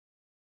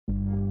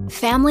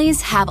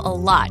Families have a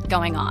lot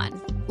going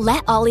on.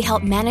 Let Ollie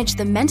help manage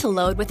the mental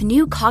load with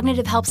new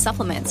cognitive help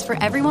supplements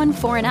for everyone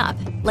 4 and up,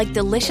 like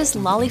delicious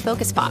Lolly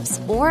Focus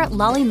Pops or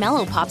Lolly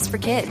Mellow Pops for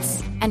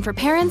kids. And for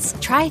parents,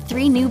 try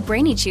 3 new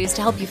Brainy Chews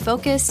to help you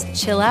focus,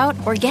 chill out,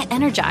 or get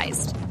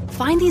energized.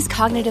 Find these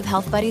cognitive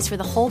health buddies for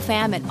the whole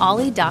fam at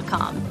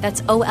ollie.com.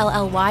 That's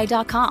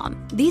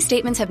OLLY.com. These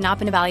statements have not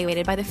been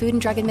evaluated by the Food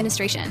and Drug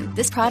Administration.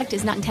 This product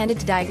is not intended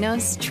to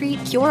diagnose,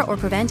 treat, cure, or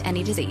prevent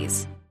any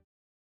disease.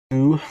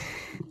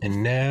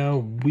 And now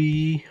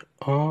we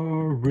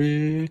are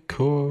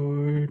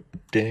recording.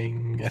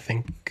 I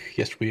think,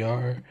 yes, we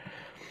are.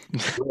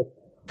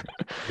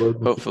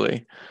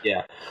 Hopefully.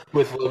 Yeah.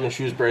 With Logan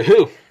Shrewsbury,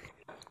 who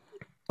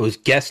was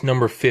guest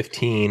number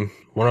 15,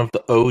 one of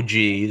the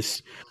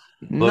OGs.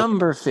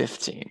 Number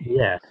 15.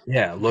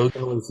 Yeah.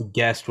 Logan was a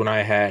guest when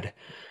I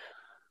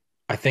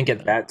think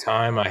at that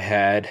time I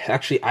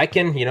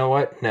can, you know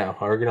what? No,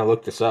 we're going to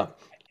look this up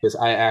because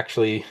I can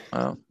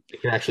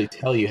actually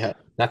tell you how.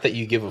 Not that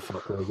you give a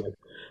fuck, Logan,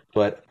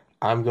 but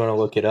I'm going to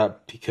look it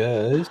up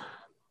because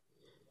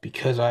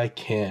I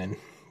can.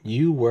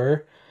 You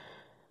were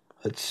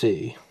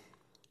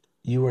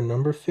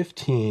number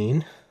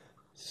 15.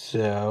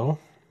 So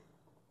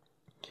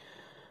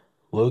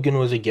Logan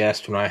was a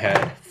guest when I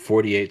had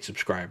 48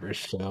 subscribers.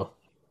 So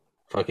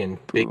fucking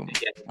big.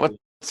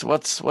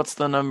 What's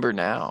the number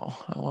now?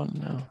 I want to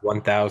know.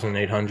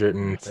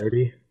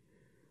 1,830.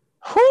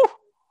 Whew.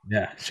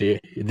 Yeah. So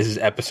this is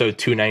episode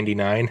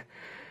 299.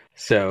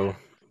 So,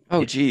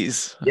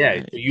 geez.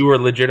 Yeah, you were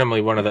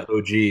legitimately one of the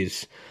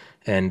OGs,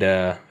 and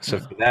so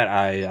for that,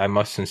 I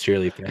must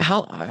sincerely thank you.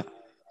 How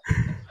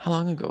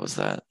long ago was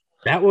that?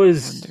 That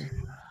was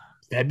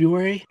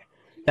February.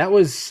 That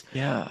was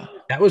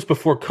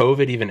before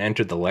COVID even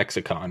entered the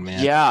lexicon,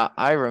 man. Yeah,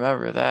 I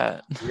remember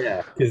that.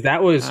 Yeah, because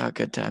that was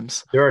good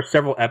times. There are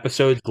several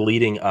episodes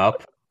leading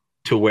up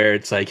to where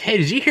it's like, hey,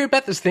 did you hear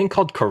about this thing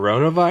called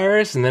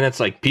coronavirus? And then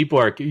it's like people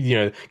are,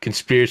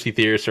 conspiracy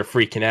theorists are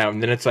freaking out.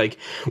 And then it's like,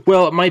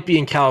 well, it might be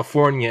in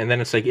California. And then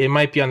it's like, it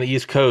might be on the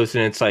East Coast.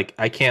 And it's like,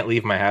 I can't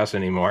leave my house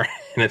anymore.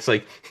 And it's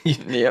like,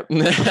 yep.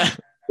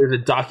 There's a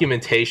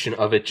documentation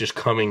of it just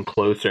coming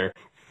closer.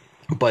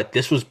 But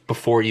this was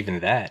before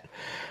even that.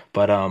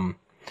 But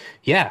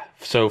yeah.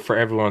 So for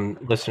everyone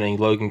listening,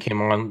 Logan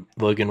came on.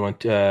 Logan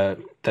went,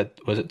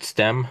 was it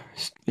STEM?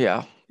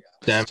 Yeah.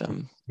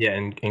 STEM. Yeah,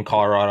 in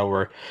Colorado,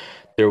 where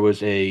there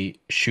was a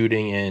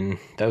shooting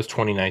that was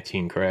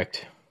 2019,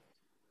 correct?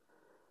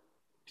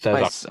 So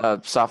my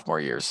sophomore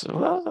year,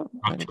 so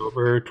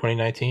October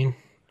 2019.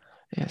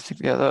 Yeah,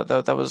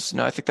 that was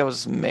I think that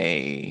was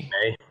May.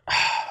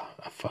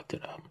 I fucked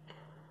it up.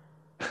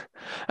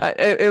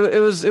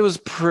 It was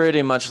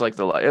pretty much like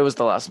it was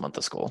the last month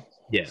of school.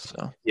 Yeah.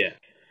 So yeah,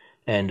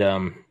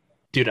 and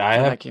dude,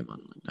 I came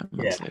on 9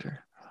 months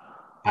later.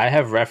 I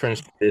have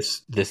referenced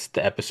the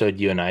episode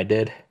you and I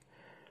did.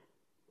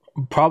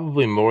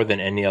 Probably more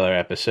than any other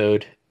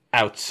episode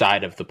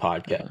outside of the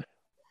podcast.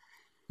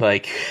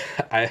 Like,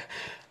 I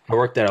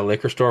worked at a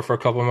liquor store for a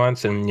couple of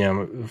months,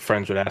 and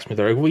friends would ask me,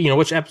 they're like, well,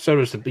 which episode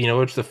was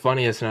what's the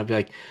funniest? And I'd be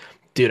like,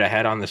 dude, I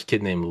had on this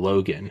kid named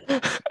Logan.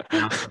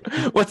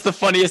 What's the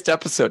funniest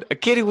episode? A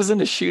kid who was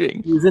in a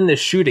shooting. He was in this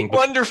shooting.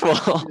 Wonderful.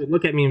 He would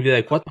look at me and be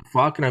like, what the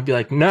fuck? And I'd be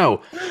like,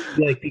 no.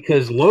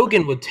 Because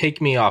Logan would take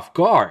me off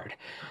guard,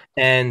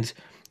 and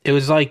it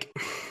was like,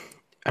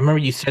 I remember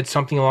you said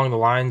something along the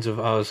lines of,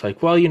 I was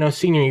like, well,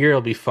 senior year will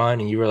be fun.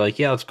 And you were like,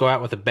 yeah, let's go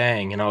out with a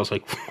bang. And I was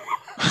like,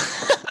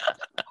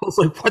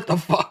 what the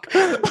fuck?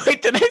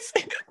 Wait, did I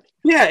say that?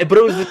 Yeah, but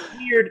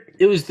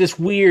it was this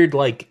weird,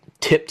 like,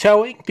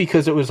 tiptoeing,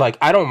 because it was like,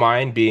 I don't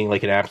mind being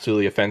like an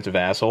absolutely offensive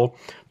asshole,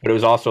 but it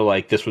was also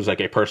like, this was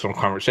like a personal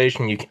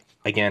conversation.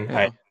 I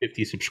had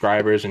 50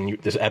 subscribers and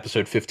this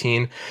episode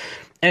 15.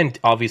 And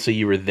obviously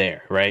you were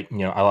there, right?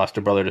 I lost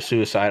a brother to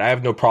suicide. I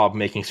have no problem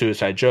making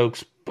suicide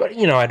jokes, but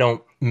I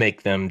don't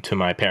make them to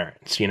my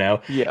parents,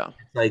 Yeah.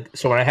 Like,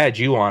 so when I had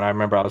you on, I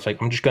remember I was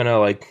like, I'm just gonna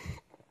like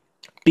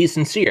be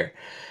sincere.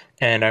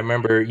 And I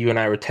remember you and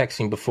I were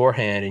texting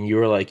beforehand, and you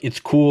were like,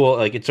 it's cool,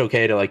 like it's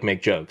okay to like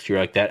make jokes. You're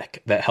like,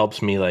 that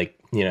helps me, like,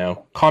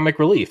 comic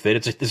relief. That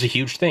it's a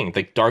huge thing.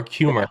 Like, dark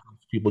humor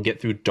helps people get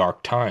through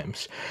dark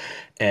times.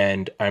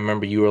 And I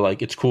remember you were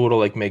like, it's cool to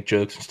like make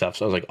jokes and stuff.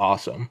 So I was like,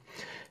 awesome.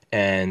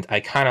 And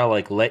I kind of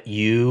like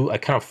I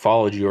kind of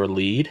followed your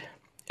lead.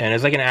 And it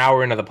was like an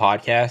hour into the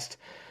podcast,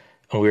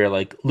 and we were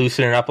like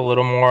loosening up a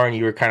little more, and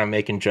you were kind of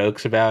making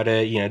jokes about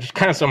it, just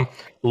kind of some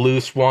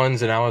loose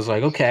ones. And I was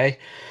like, okay.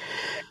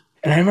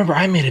 And I remember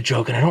I made a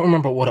joke, and I don't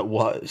remember what it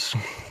was,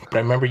 but I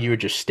remember you were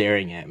just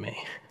staring at me.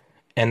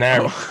 And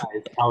then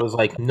I was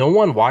like, no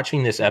one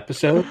watching this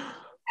episode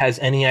has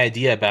any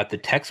idea about the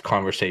text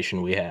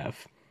conversation we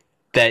have.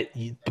 That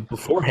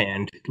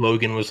beforehand,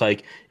 Logan was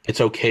like,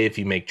 it's okay if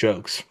you make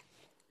jokes.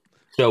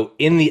 So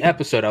in the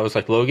episode, I was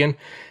like, Logan,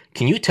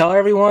 can you tell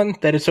everyone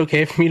that it's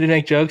okay for me to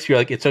make jokes? You're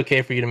like, it's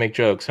okay for you to make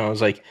jokes. And I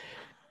was like,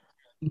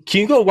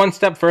 can you go one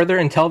step further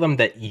and tell them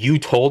that you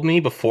told me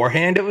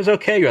beforehand it was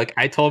okay? You're like,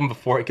 I told them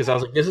before, because I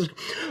was like, this is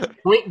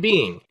point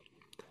being.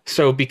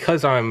 So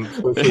because I'm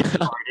socially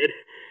retarded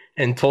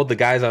and told the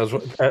guys I was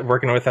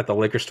working with at the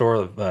liquor store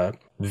of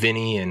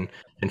Vinny and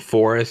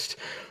Forrest,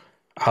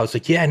 I was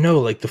like, yeah, no,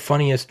 like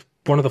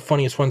one of the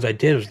funniest ones I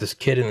did was this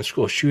kid in the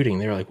school shooting.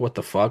 They were like, what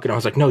the fuck? And I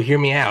was like, no, hear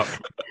me out.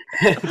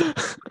 And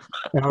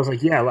I was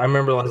like, yeah, I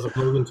remember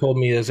Logan told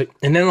me this.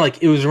 And then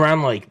like, it was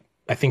around like,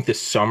 I think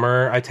this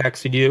summer I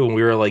texted you and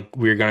we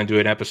were going to do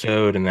an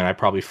episode and then I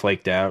probably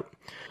flaked out.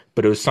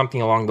 But it was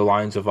something along the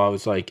lines of, I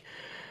was like,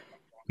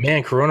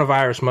 man,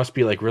 coronavirus must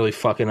be like really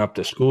fucking up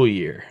the school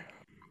year.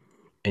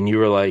 And you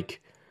were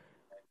like,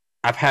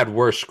 I've had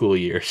worse school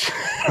years.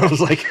 I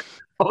was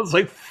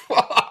like,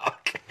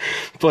 fuck.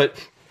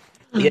 But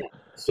yeah.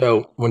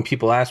 So when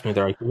people ask me,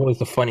 they're like, what was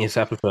the funniest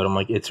episode? I'm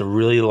like, it's a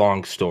really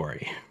long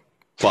story.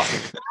 But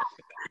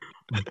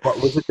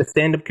was it the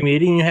stand-up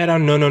comedian you had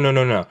on?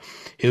 No.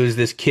 It was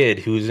this kid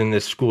who was in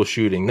this school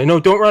shooting. No,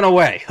 don't run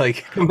away.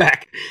 Like, come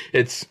back.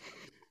 It's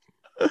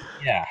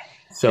yeah.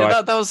 So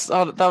yeah, that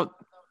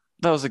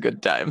was a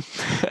good time.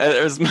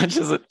 As much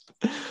as it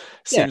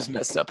seems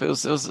messed up, it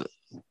was.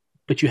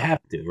 But you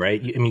have to,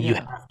 right? You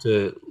have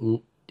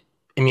to.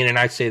 I mean, and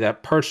I say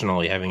that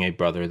personally, having a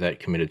brother that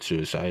committed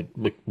suicide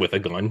with a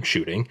gun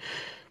shooting.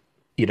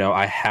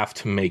 I have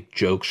to make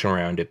jokes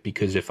around it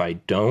because if I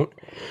don't,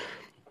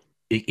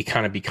 it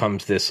kind of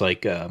becomes this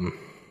like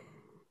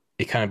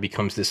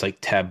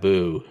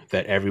taboo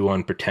that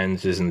everyone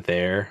pretends isn't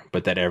there,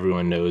 but that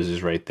everyone knows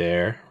is right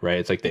there, right?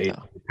 It's like the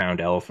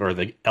 800-pound elephant or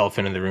the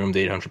elephant in the room,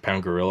 the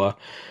 800-pound gorilla.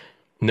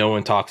 No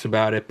one talks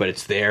about it, but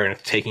it's there and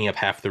it's taking up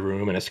half the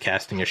room and it's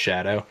casting a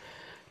shadow.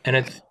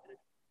 And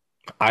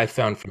I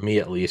found for me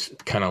at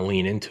least kind of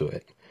lean into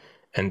it.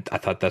 And I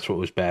thought that's what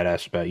was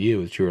badass about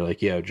you is you were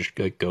like, yeah, just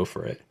go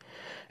for it.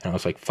 And I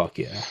was like, fuck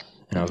yeah.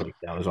 And I was like,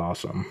 that was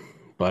awesome.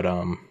 But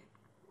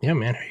yeah,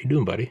 man, how you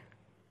doing, buddy?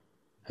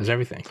 How's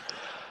everything?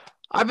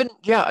 I've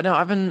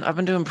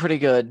been doing pretty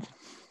good.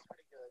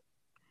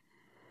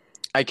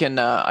 I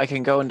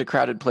can go into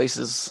crowded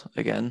places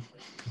again.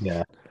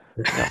 Yeah.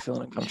 Not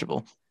feeling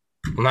uncomfortable.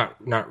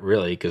 Not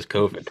really, because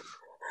COVID.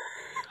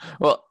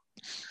 Well,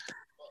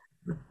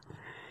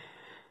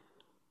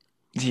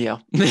 yeah.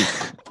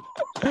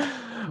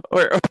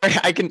 or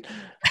I can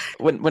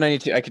when I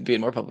need to, I can be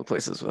in more public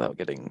places without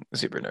getting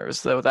super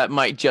nervous. Though that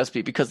might just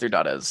be because they're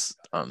not as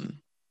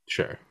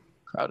sure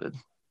crowded.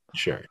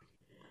 Sure.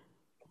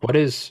 What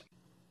is?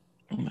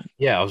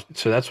 Yeah.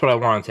 So that's what I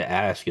wanted to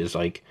ask. Is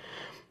like,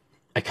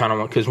 I kind of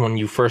want because when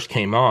you first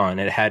came on,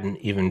 it hadn't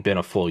even been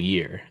a full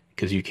year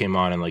because you came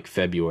on in like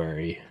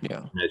February. Yeah.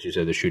 And as you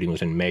said, the shooting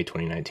was in May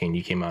 2019.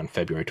 You came out in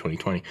February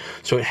 2020,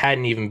 so it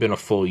hadn't even been a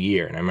full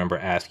year. And I remember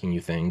asking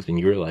you things, and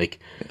you're like,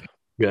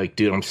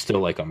 dude, I'm still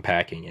like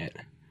unpacking it.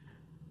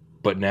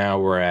 But now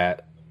we're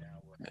at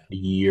a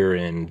year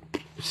and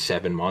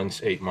 7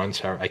 months, 8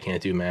 months. I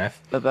can't do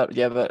math. About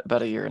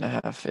a year and a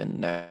half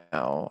in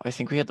now. I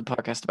think we had the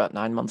podcast about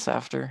 9 months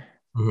after.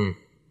 Mm-hmm.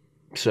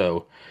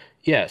 So,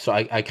 yeah. So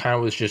I kind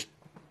of was just,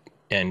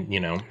 and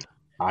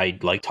I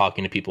like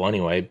talking to people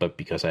anyway, but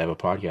because I have a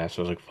podcast,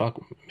 I was like, fuck,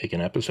 make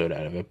an episode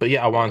out of it. But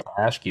yeah, I wanted to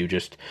ask you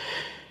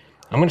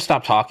I'm going to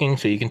stop talking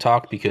so you can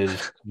talk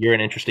because you're an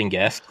interesting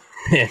guest.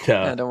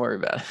 And, don't worry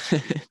about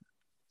it.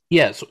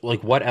 yeah, so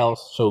like what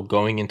else? So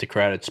going into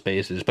crowded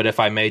spaces, but if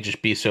I may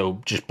just be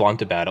so just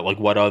blunt about it, like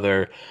what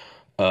other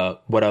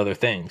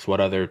things,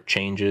 what other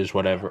changes,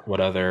 what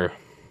other,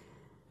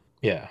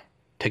 yeah,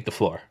 take the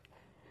floor.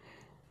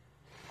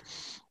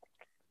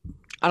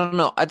 I don't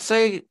know. I'd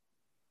say.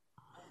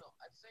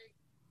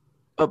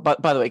 Oh, but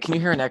by the way, can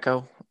you hear an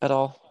echo at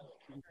all?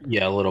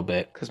 Yeah, a little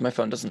bit. Because my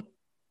phone doesn't.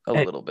 A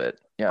little bit.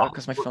 Yeah,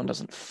 because my phone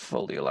doesn't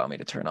fully allow me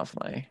to turn off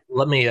my.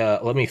 Let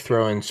me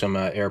throw in some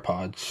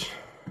AirPods.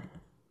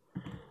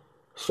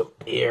 Some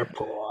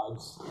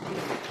AirPods.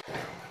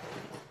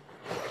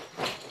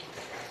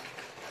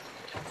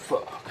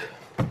 Fuck.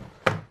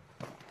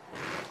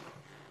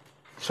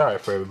 Sorry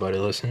for everybody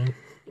listening.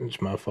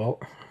 It's my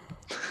fault.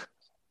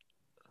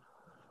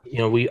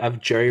 I've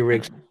jerry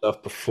rigged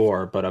stuff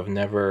before, but I've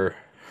never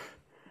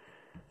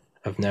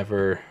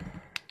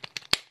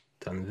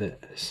done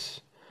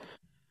this.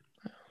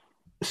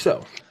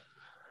 So,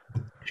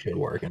 should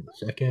work in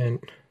a second.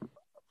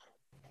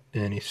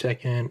 Any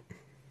second.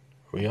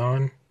 Are we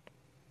on?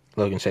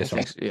 Logan, say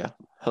something. Thanks. Yeah.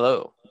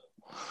 Hello.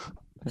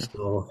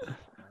 Still,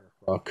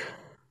 fuck.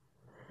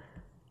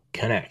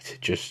 Connect.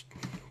 Just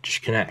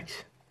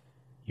connect.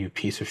 You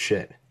piece of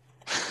shit.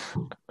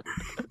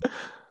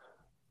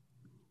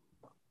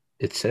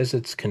 It says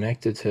it's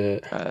connected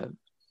to.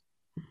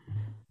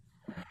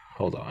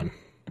 Hold on.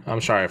 I'm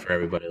sorry for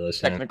everybody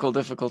listening. Technical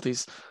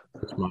difficulties.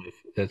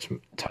 That's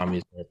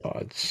Tommy's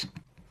AirPods.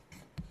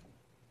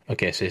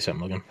 Okay, say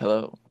something, Logan.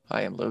 Hello,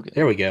 I am Logan.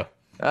 There we go.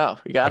 Oh,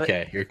 you got it.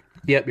 Okay,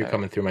 you're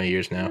coming through my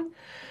ears now.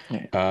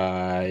 Right.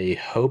 I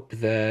hope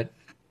that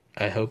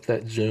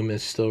Zoom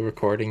is still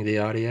recording the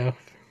audio.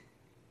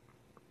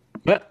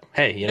 But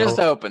hey, Here's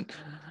to hoping.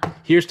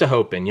 Here's to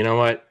hoping. You know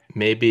what?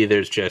 Maybe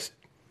there's just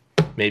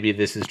Maybe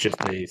this is just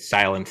a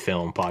silent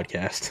film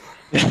podcast.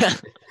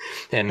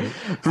 And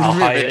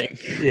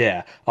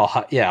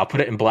I'll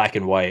put it in black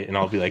and white, and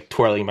I'll be like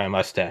twirling my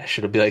mustache.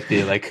 It'll be like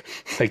the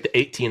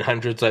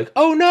 1800s, like,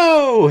 oh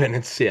no, and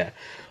it's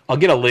I'll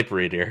get a lip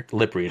reader.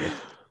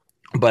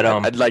 But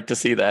I'd like to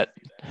see that.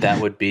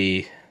 That would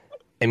be,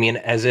 I mean,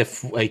 as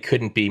if I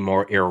couldn't be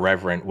more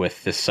irreverent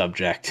with this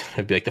subject.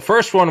 I'd be like, the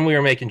first one we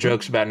were making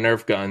jokes about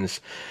Nerf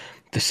guns.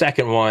 The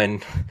second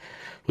one,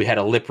 we had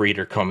a lip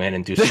reader come in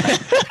and do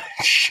something.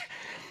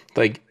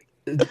 Like,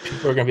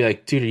 people are gonna be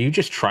like, dude, are you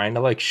just trying to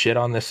like shit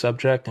on this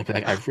subject? And I'd be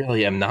like, I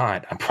really am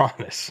not, I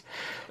promise.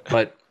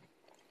 But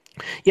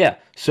yeah,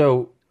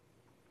 so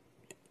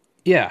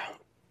yeah,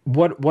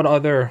 what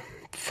other,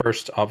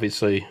 first,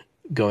 obviously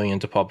going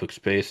into public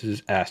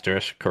spaces,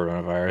 asterisk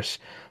coronavirus,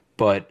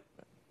 but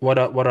what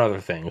other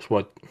things?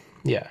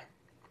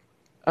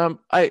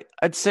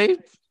 I'd say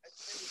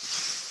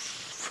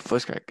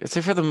voice crack. I'd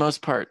say for the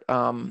most part,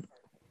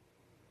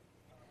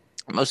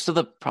 most of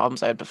the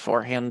problems I had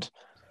beforehand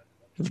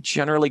have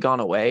generally gone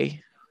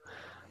away.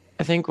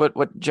 I think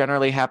what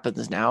generally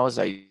happens now is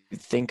I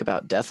think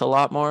about death a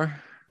lot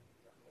more.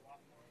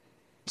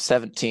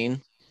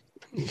 17.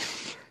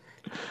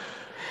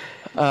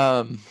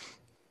 I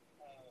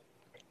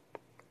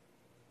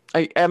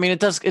mean, it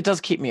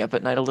does keep me up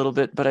at night a little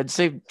bit, but I'd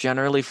say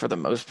generally for the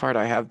most part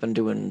I have been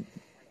doing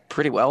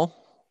pretty well.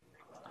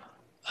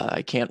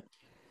 I can't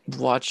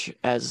watch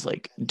as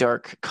like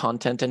dark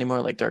content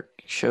anymore, like dark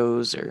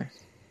shows or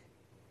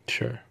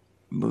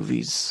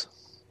movies.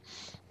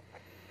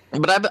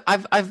 But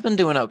I've been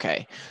doing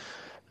okay.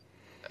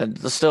 And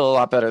it's still a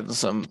lot better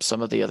than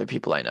some of the other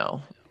people I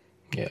know.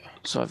 Yeah.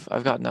 So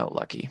I've gotten out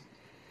lucky.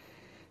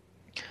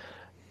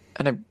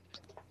 And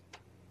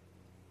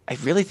I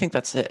really think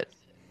that's it.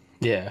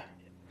 Yeah.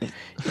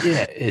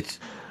 Yeah,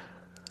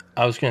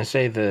 I was going to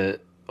say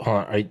hold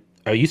on,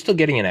 are you still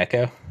getting an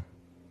echo?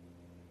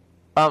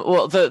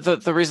 Well,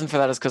 the reason for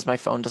that is because my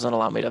phone doesn't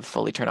allow me to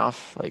fully turn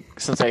off.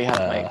 Like, since I have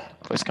my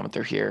voice coming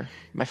through here,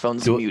 my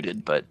phone's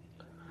muted, but...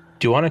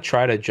 Do you want to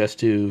try to just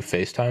do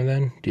FaceTime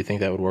then? Do you think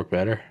that would work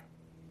better?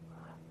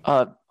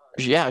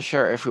 Yeah,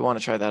 sure, if we want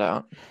to try that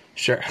out.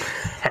 Sure.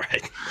 All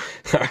right.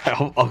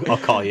 I'll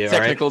call you.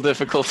 Technical all right?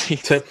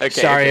 difficulties. Okay,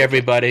 sorry,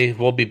 everybody.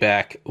 We'll be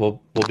back. We'll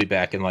be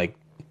back in like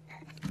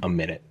a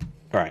minute.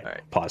 All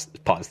right. Pause.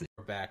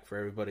 We're back for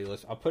everybody.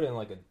 Listen, I'll put in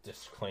like a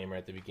disclaimer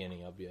at the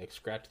beginning. I'll be like,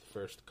 scratch the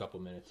first couple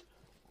minutes.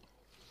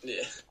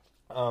 Yeah.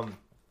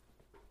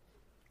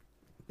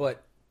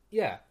 But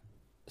yeah.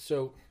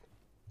 So,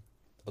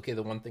 okay,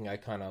 the one thing I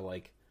kind of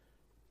like,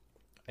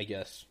 I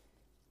guess,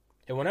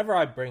 and whenever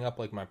I bring up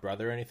like my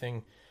brother or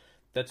anything,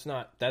 that's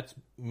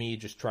me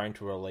just trying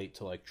to relate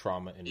to like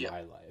trauma in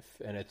my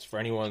life. And it's for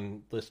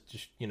anyone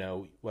just,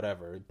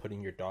 whatever,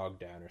 putting your dog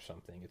down or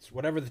something. It's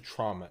whatever the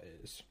trauma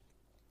is.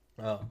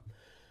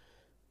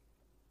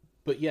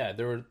 But yeah,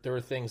 there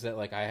were things that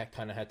like I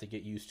kind of had to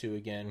get used to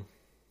again.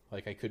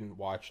 Like I couldn't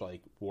watch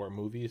like war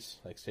movies,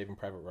 like Saving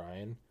Private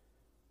Ryan,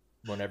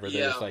 whenever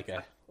there was like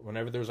a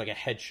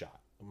headshot.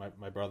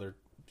 My brother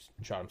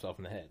shot himself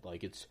in the head.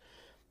 Like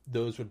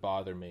those would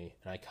bother me,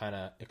 and I kind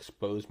of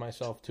expose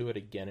myself to it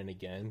again and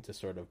again to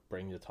sort of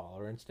bring the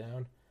tolerance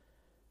down.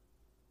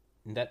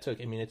 And that took,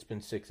 it's been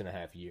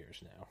 6.5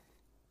 years now.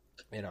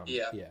 And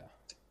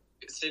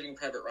Saving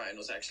Private Ryan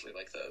was actually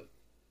like the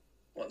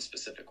one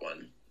specific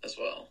one as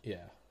well.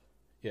 Yeah.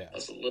 That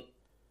was a little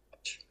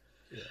much.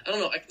 Yeah. I don't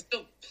know. I can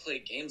still play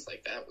games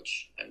like that,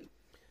 which I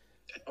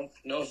don't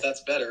know if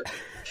that's better.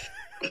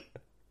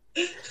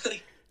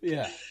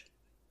 Yeah.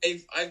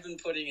 I've been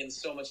putting in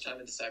so much time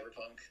into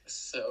Cyberpunk.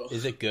 So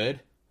is it good?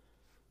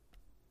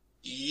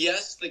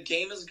 Yes, the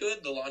game is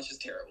good. The launch is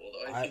terrible,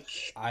 though.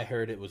 I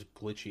heard it was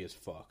glitchy as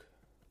fuck.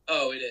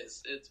 Oh, it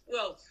is. It's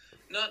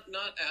not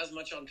as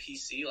much on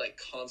PC. Like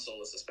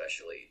console is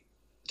especially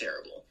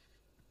terrible.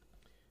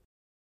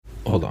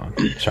 Hold on,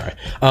 sorry.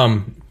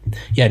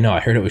 Yeah, no,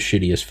 I heard it was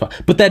shitty as fuck.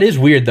 But that is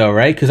weird, though,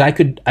 right? Because I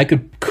could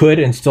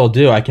and still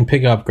do. I can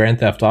pick up Grand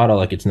Theft Auto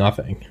like it's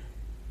nothing.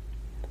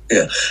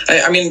 Yeah,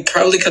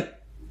 probably because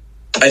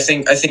I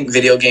think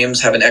video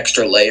games have an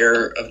extra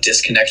layer of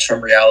disconnect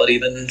from reality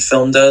than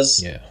film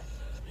does.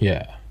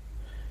 Yeah.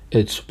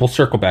 We'll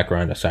circle back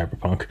around to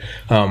Cyberpunk.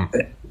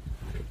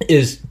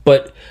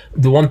 But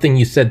the one thing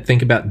you said,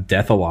 think about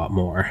death a lot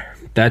more.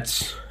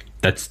 That's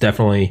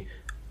definitely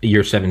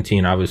year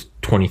 17. I was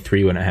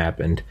 23 when it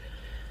happened.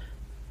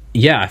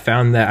 Yeah, I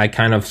found that I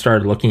kind of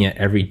started looking at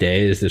every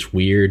day as this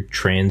weird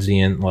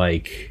transient,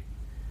 like,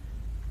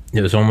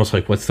 it was almost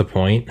like, what's the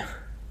point?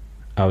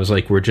 I was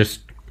like, we're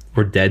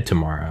dead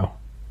tomorrow.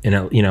 And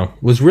it,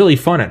 was really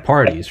fun at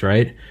parties,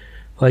 right?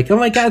 Like, oh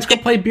my God, let's go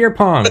play beer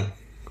pong.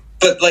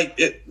 But like,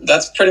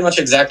 that's pretty much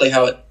exactly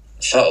how it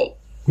felt.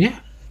 Yeah.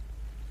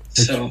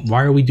 So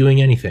why are we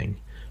doing anything?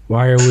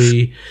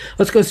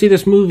 Let's go see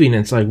this movie. And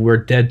it's like, we're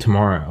dead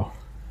tomorrow.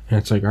 And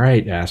it's like, all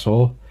right,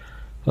 asshole.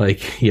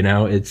 Like,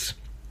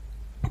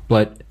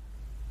 but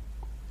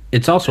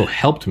it's also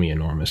helped me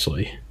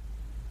enormously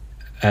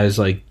as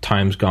like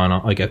time's gone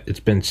on. Like, it's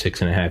been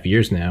 6.5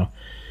 years now.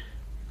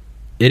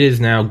 it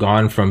is now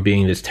gone from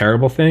being this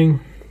terrible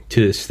thing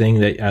to this thing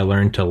that I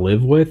learned to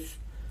live with,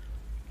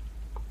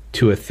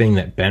 to a thing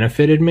that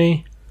benefited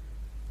me,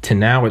 to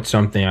now it's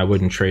something I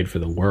wouldn't trade for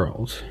the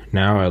world.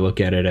 Now I look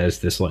at it as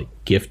this like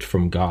gift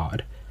from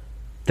God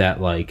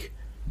that like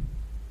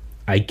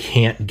I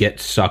can't get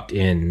sucked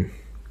in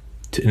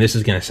to, and this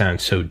is going to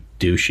sound so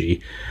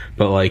douchey,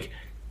 but like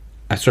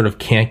I sort of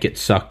can't get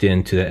sucked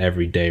into the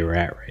everyday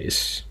rat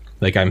race.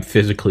 Like I'm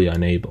physically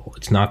unable.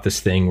 It's not this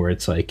thing where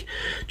it's like,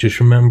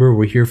 just remember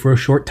we're here for a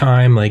short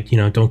time. Like, you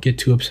know, don't get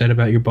too upset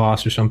about your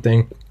boss or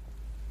something.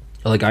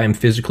 Like I am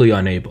physically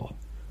unable.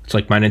 It's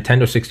like my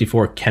Nintendo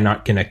 64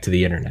 cannot connect to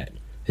the internet.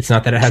 It's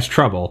not that it has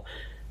trouble.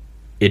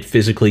 It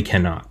physically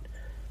cannot.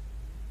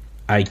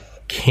 I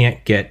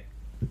can't get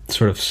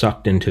sort of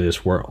sucked into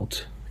this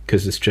world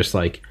because it's just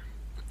like,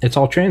 it's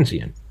all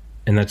transient.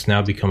 And that's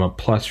now become a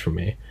plus for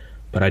me.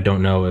 But I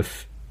don't know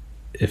if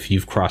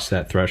you've crossed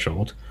that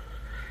threshold.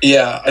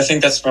 Yeah, I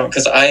think that's wrong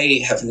because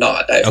I have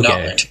not. I have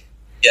not learned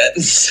yet.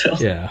 So.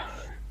 Yeah.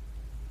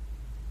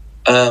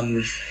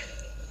 And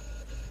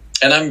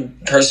I'm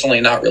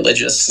personally not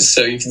religious,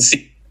 so you can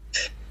see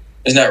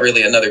there's not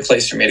really another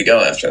place for me to go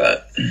after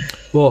that.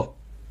 Well,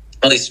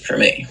 at least for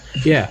me.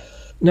 Yeah.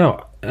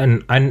 No,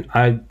 and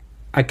I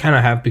kind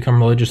of have become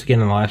religious again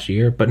in the last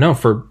year, but no,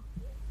 for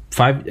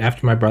 5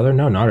 after my brother,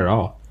 no, not at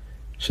all.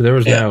 So there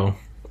was no.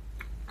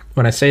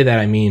 When I say that,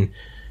 I mean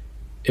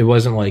it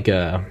wasn't like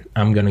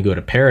I'm going to go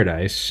to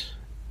paradise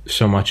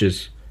so much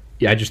as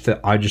I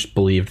just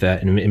believe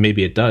that, and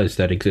maybe it does,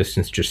 that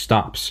existence just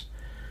stops.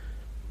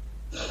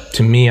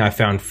 To me, I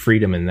found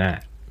freedom in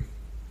that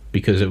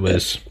because it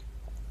was,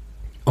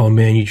 oh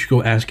man, you should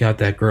go ask out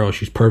that girl.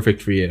 She's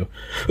perfect for you.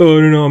 Oh,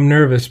 no, I'm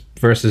nervous.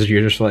 Versus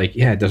you're just like,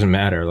 yeah, it doesn't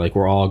matter. Like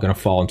we're all going to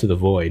fall into the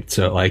void.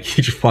 So like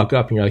you just fuck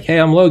up and you're like, hey,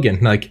 I'm Logan.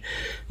 Like,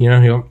 you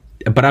know,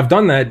 but I've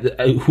done that.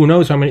 Who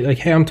knows how many, like,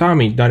 hey, I'm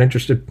Tommy, not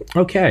interested.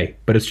 Okay.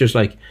 But it's just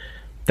like,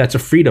 that's a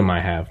freedom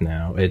I have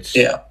now. It's,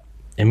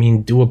 I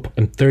mean,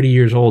 I'm 30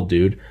 years old,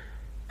 dude.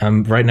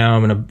 Right now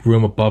I'm in a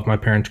room above my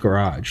parents'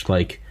 garage.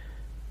 Like,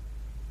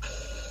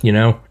 you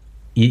know,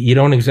 you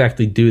don't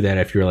exactly do that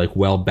if you're like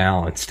well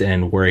balanced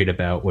and worried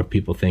about what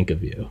people think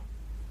of you.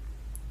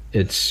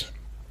 It's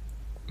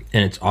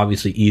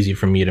obviously easy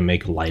for me to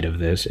make light of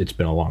this. It's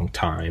been a long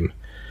time.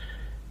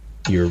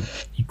 You're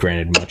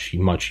granted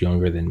much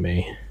younger than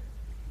me,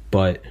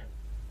 but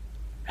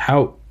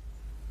how,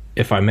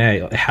 if I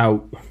may,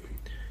 how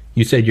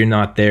you said you're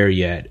not there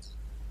yet.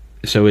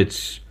 So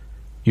it's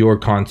your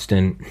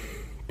constant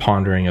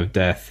pondering of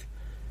death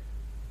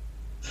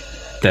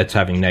that's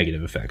having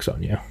negative effects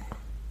on you.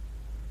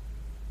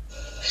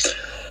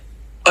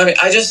 I mean,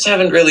 I just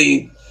haven't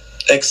really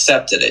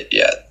accepted it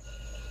yet.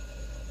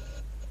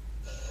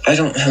 I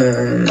don't.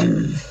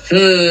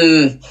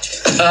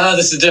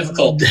 This is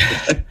difficult.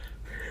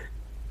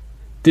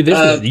 Dude,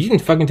 you can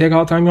fucking take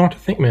all the time you want to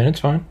think, man.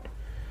 It's fine.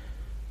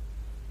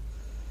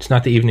 It's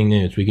not the evening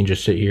news. We can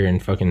just sit here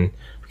and we can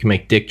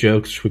make dick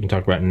jokes. We can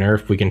talk about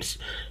Nerf. We can.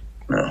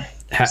 No.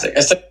 I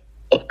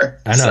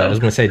know. I was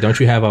gonna say, don't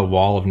you have a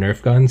wall of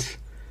Nerf guns?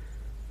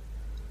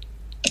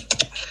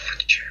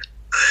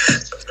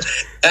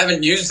 I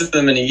haven't used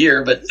them in a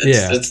year, but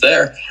it's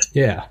there.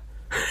 Yeah.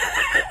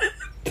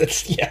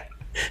 That's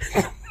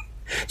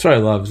what I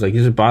love. It's like,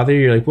 does it bother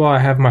you? You're like, well, I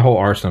have my whole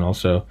arsenal,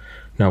 so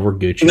no, we're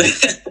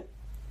Gucci.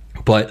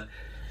 But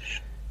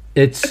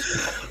it's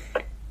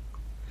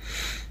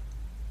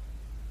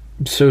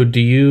so. Do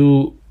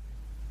you?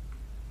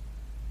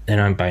 And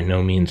I'm by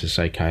no means a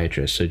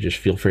psychiatrist, so just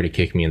feel free to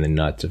kick me in the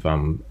nuts if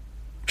I'm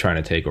trying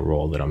to take a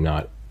role that I'm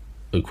not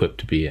equipped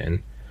to be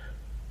in.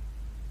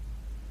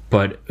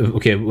 But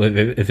okay,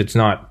 if it's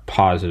not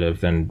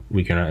positive, then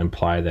we can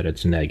imply that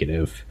it's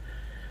negative.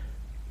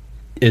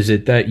 Is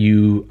it that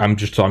I'm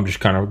just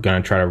kind of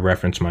going to try to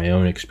reference my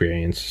own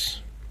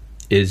experience.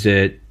 Is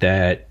it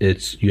that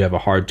you have a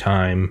hard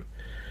time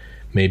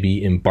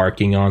maybe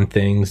embarking on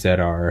things that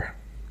are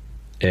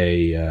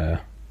a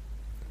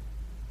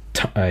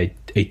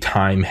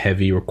time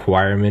heavy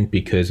requirement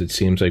because it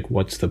seems like,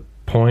 what's the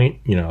point?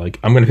 You know, like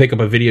I'm going to pick up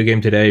a video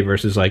game today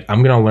versus like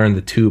I'm going to learn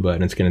the tuba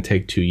and it's going to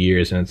take 2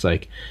 years, and it's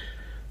like,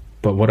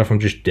 but what if I'm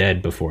just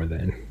dead before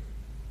then?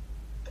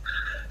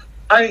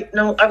 I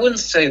wouldn't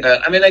say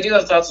that. I mean, I do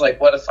have thoughts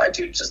like, what if I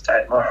do just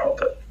die tomorrow?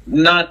 But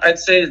not. I'd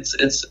say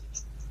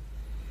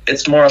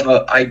it's more of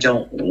a I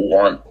don't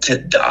want to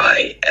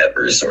die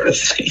ever sort of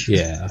thing.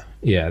 Yeah.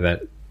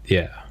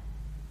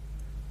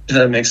 Does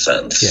that make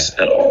sense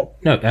at all?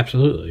 No,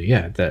 absolutely.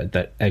 Yeah,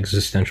 that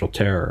existential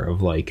terror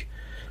of like,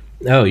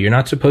 oh, you're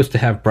not supposed to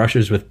have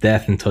brushes with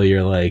death until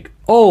you're like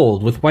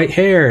old with white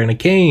hair and a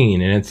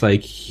cane, and it's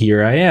like,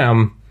 here I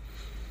am,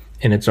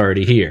 and it's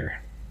already here.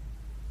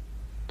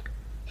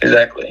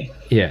 Exactly.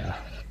 Yeah.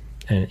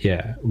 And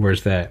yeah,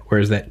 where's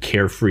that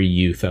carefree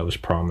youth I was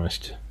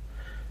promised?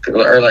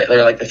 Or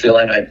like the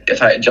feeling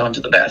if I had gone to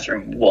the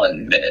bathroom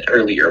 1 minute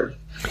earlier.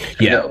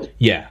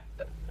 Yeah.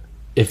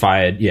 If I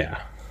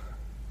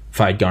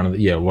had gone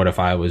to what if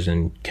I was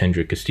in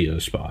Kendrick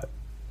Castillo's spot?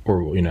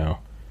 Or, you know,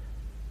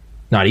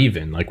 not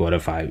even, like, what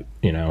if I,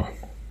 you know,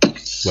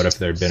 What if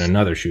there'd been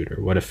another shooter?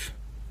 What if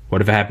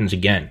it happens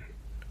again?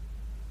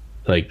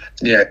 Like,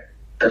 yeah,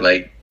 or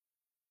like,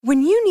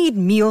 When you need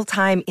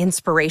mealtime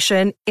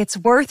inspiration, it's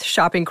worth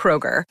shopping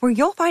Kroger, where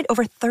you'll find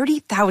over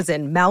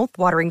 30,000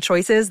 mouth-watering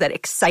choices that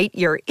excite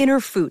your inner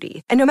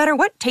foodie. And no matter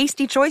what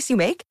tasty choice you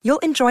make, you'll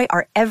enjoy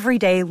our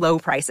everyday low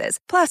prices,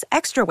 plus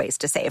extra ways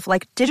to save,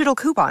 like digital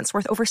coupons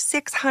worth over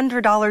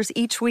 $600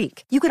 each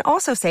week. You can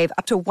also save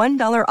up to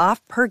 $1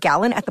 off per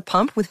gallon at the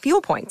pump with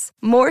fuel points.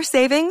 More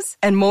savings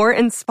and more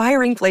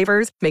inspiring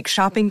flavors make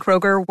shopping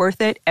Kroger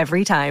worth it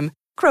every time.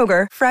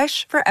 Kroger,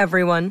 fresh for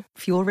everyone.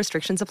 Fuel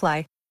restrictions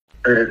apply.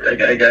 or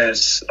I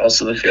guess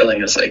also the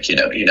feeling is like, you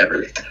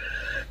never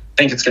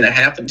think it's going to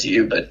happen to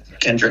you, but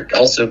Kendrick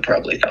also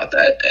probably thought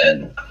that,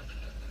 and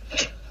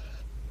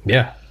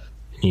yeah,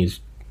 he's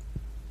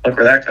look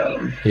where that got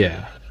him.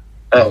 Yeah.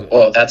 Oh,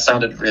 well, that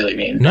sounded really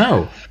mean.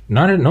 No,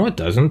 it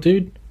doesn't,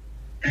 dude.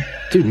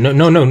 Dude, no,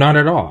 not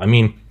at all. I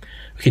mean,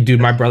 okay, dude,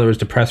 my brother was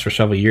depressed for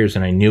several years,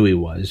 and I knew he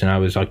was, and I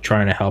was like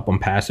trying to help him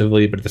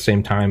passively, but at the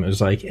same time, it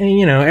was like,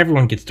 hey,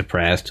 everyone gets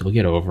depressed. He'll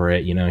get over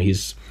it.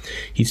 He's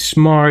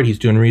smart. He's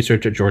doing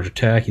research at Georgia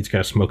Tech. He's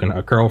got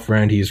a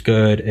girlfriend. He's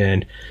good,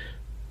 and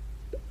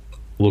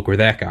look where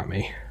that got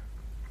me.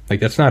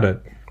 Like, it's not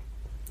a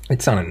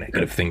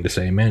negative thing to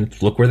say, man.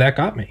 Look where that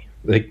got me.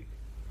 Like,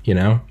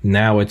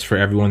 now it's for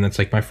everyone that's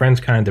like, my friend's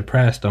kind of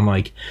depressed. I'm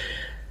like,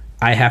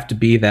 I have to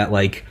be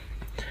like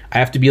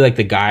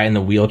the guy in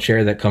the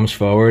wheelchair that comes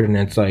forward, and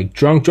it's like,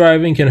 drunk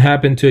driving can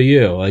happen to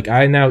you. Like,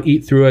 I now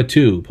eat through a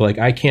tube. Like,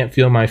 I can't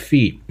feel my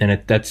feet. And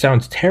that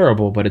sounds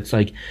terrible, but it's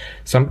like,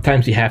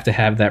 sometimes you have to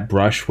have that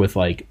brush with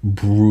like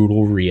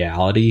brutal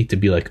reality to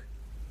be like,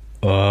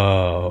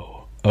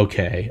 oh,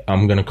 okay,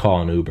 I'm going to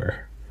call an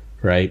Uber.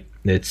 Right.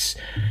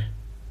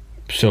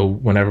 So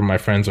whenever my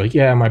friend's like,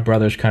 yeah, my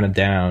brother's kind of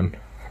down,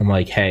 I'm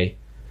like, hey,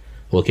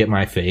 look at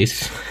my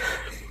face.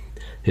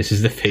 This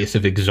is the face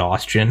of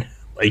exhaustion.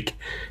 Like,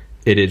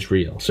 it is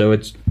real. So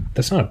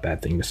that's not a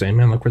bad thing to say,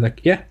 man. Look where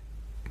that, yeah,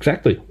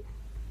 exactly.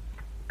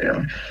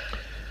 Yeah.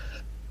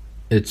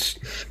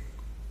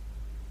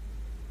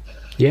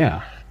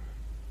 Yeah.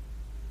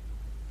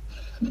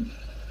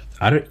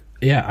 I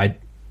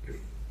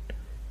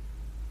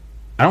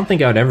don't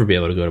think I would ever be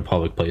able to go to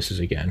public places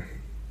again.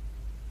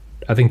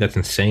 I think that's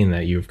insane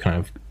that you've kind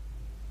of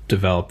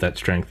developed that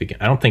strength again.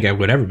 I don't think I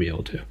would ever be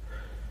able to.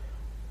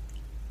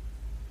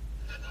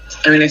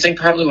 I mean, I think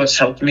probably what's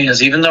helped me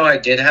is, even though I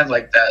did have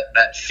like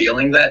that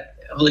feeling that,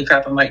 holy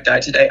crap, I might die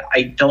today,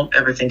 I don't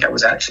ever think I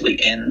was actually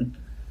in.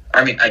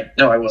 I mean, I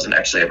wasn't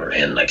actually ever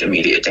in like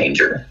immediate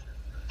danger.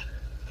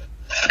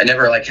 I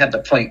never like had the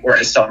point where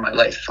I saw my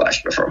life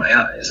flash before my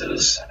eyes. It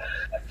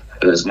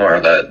was more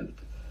of a,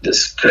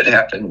 this could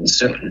happen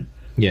soon.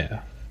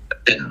 Yeah.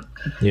 It didn't.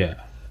 Yeah.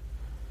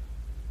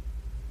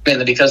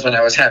 Mainly because when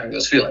I was having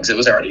those feelings, it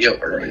was already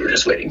over, and we were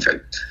just waiting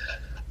for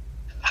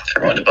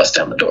everyone to bust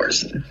down the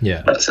doors and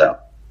let us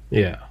out.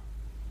 Yeah.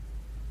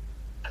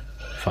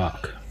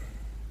 Fuck.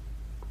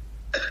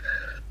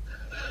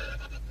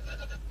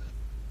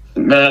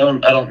 But I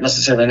don't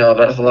necessarily know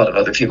about a lot of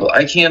other people.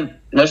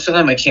 Most of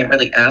them I can't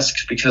really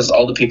ask, because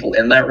all the people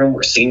in that room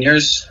were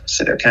seniors,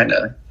 so they're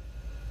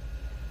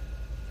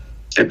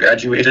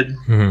graduated.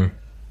 Mm-hmm.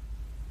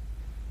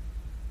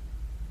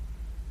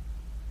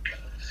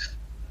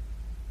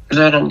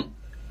 I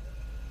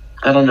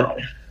don't know.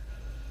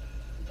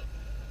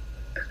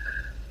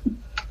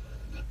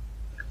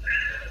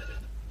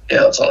 Yeah,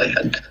 that's all I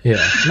had.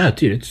 Yeah. No,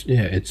 dude,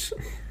 it's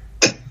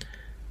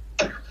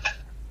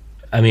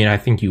I mean, I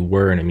think you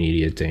were in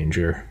immediate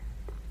danger.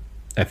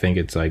 I think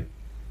it's like,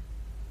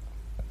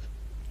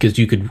 because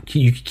you could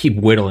keep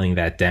whittling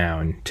that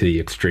down to the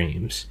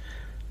extremes.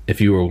 If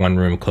you were one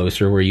room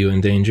closer, were you in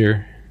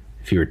danger?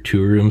 If you were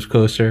two rooms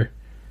closer?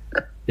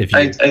 If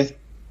you,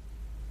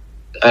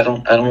 I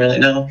don't really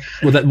know.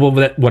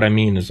 What I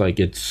mean is, like,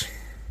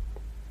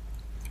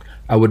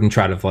 I wouldn't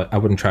try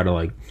to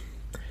like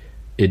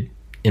it,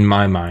 in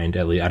my mind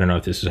at least. I don't know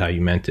if this is how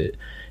you meant it.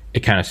 It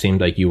kind of seemed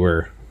like you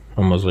were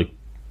almost like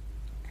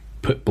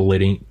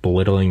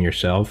belittling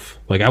yourself.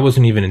 Like, I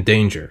wasn't even in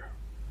danger.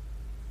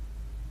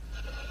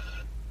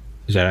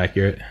 Is that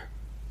accurate?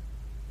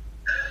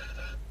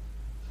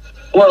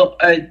 Well,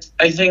 I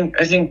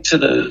think to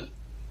the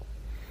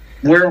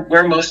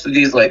where most of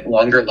these like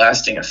longer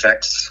lasting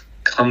effects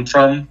come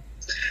from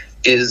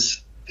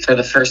is for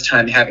the first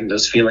time having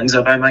those feelings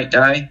of I might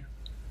die.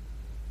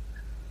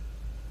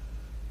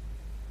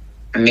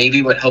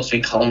 Maybe what helps me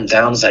calm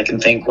down is I can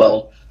think,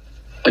 well,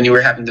 when you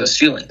were having those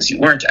feelings, you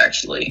weren't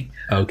actually.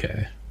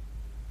 Okay.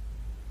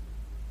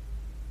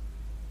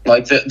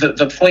 Like,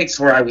 the points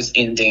where I was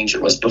in danger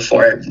was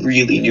before I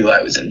really knew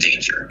I was in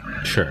danger.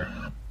 Sure.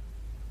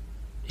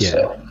 Yeah.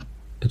 So,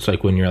 it's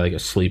like when you're like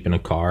asleep in a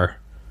car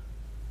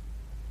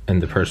and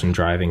the person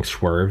driving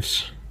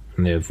swerves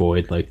and they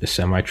avoid like the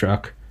semi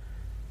truck.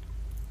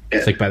 Yeah.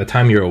 It's like by the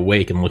time you're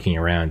awake and looking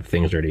around,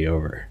 things are already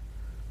over.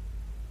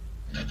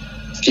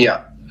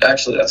 Yeah.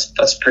 Actually,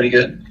 that's pretty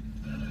good.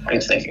 I'm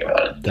thinking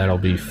about it. That'll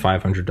be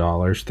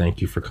 $500.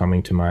 Thank you for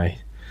coming to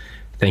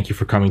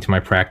my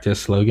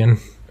practice, Logan.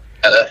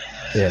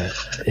 Yeah.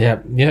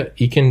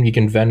 You can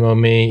Venmo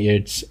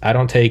me. I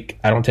don't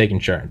take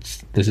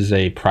insurance. This is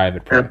a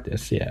private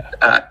practice. Yeah.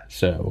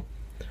 So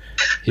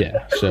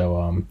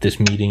this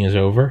meeting is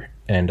over,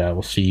 and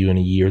we'll see you in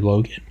a year,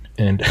 Logan.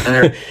 And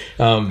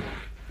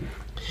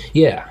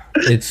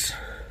it's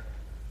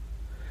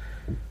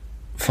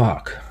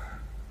fuck.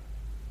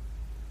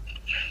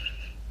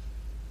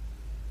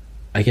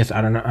 I guess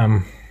I don't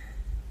know.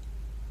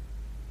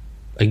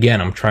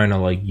 Again, I'm trying to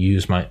like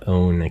use my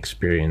own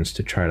experience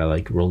to try to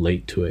like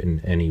relate to it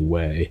in any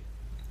way.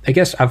 I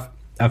guess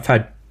I've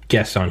had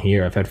guests on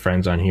here, I've had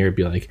friends on here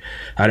be like,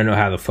 I don't know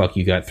how the fuck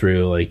you got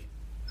through like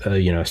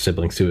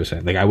sibling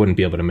suicide. Like I wouldn't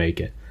be able to make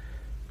it.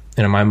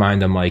 And in my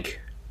mind, I'm like,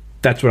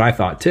 that's what I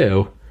thought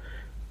too.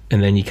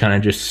 And then you kind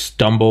of just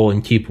stumble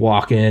and keep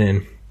walking,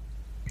 and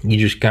you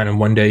just kind of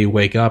one day you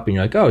wake up and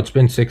you're like, oh, it's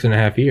been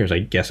 6.5 years. I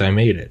guess I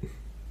made it.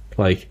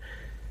 Like,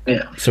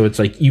 yeah. So it's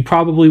like you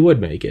probably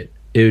would make it.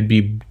 It would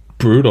be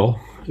brutal.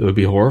 It would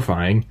be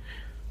horrifying,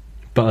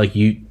 but like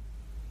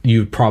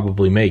you'd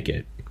probably make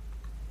it.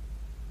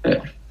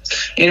 Yeah.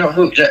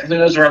 Who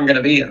knows where I'm going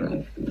to be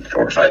in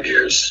 4 or 5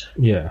 years?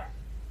 Yeah.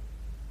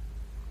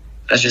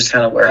 That's just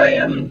kind of where I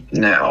am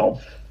now.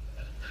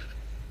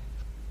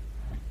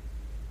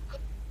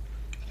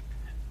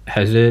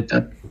 Has it?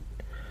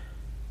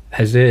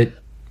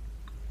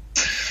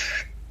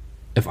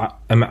 If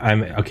I'm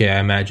okay, I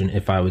imagine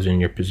if I was in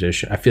your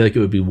position, I feel like it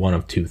would be one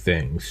of two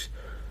things.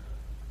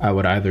 I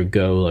would either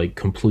go like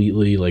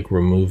completely like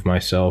remove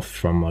myself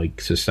from like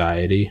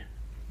society,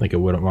 like I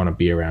wouldn't want to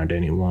be around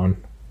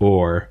anyone,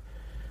 or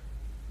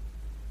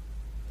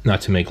not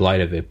to make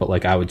light of it, but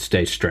like I would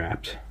stay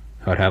strapped.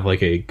 I would have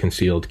like a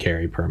concealed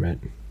carry permit,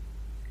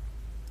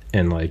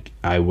 and like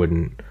I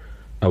wouldn't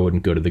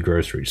go to the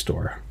grocery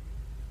store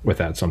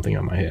without something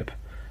on my hip.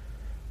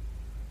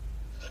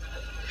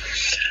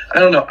 I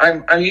don't know.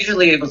 I'm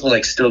usually able to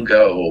like still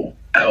go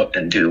out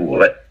and do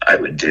what I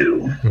would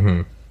do.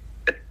 Mm-hmm.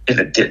 If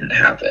it didn't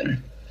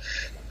happen.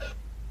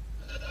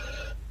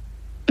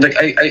 Like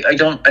I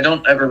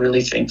don't ever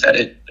really think that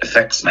it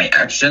affects my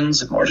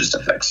actions. It more just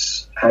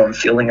affects how I'm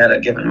feeling at a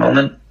given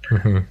moment.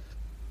 Mm-hmm.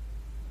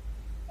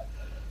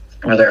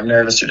 Whether I'm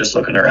nervous or just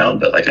looking around,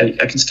 but like I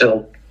can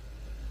still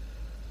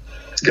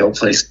go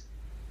place.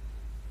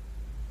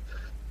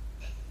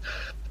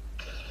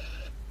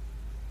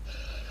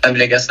 I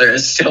mean, I guess there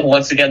is still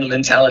once again the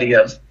mentality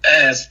of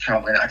it's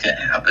probably not going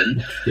to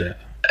happen. Yeah.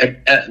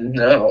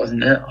 No,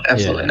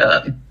 absolutely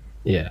not.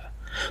 Yeah,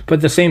 but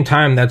at the same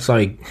time, that's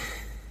like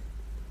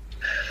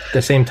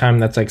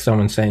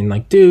someone saying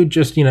like, dude,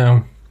 just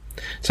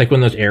it's like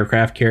when those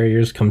aircraft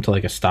carriers come to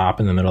like a stop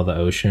in the middle of the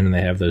ocean, and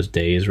they have those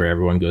days where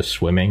everyone goes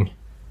swimming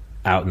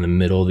out in the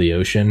middle of the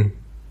ocean.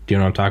 Do you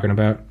know what I'm talking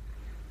about?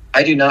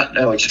 I do not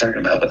know what you're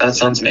talking about, but that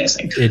sounds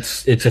amazing.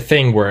 It's a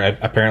thing where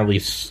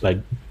apparently like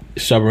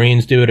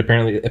submarines do it.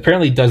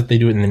 Apparently they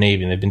do it in the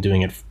Navy, and they've been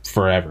doing it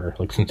forever,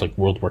 like since like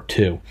World War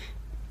II.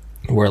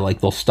 Where like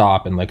they'll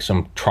stop in like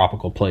some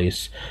tropical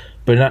place,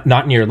 but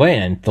not near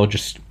land. They'll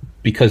just,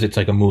 because it's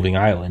like a moving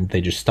island, they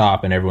just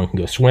stop and everyone can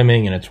go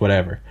swimming, and it's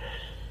whatever.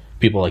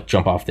 People like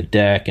jump off the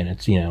deck, and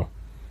it's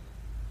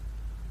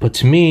But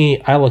to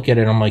me, I look at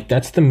it, I'm like,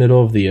 that's the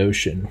middle of the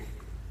ocean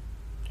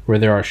where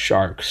there are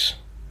sharks.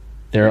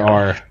 There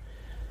are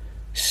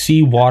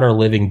seawater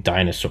living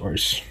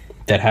dinosaurs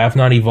that have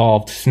not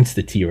evolved since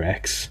the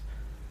T-Rex.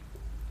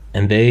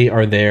 And they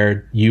are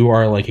there. You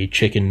are like a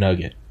chicken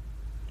nugget.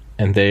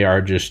 And they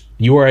are just,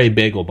 you are a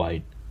bagel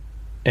bite.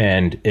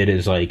 And it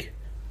is like,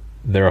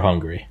 they're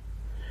hungry.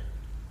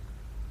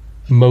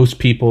 Most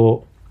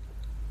people,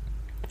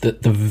 the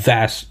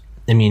vast,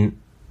 I mean,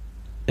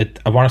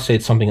 I want to say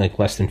it's something like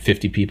less than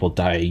 50 people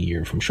die a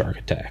year from shark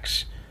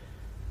attacks.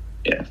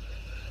 Yeah.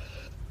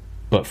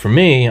 But for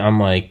me, I'm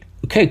like,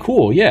 okay,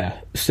 cool, yeah.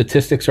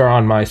 Statistics are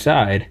on my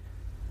side.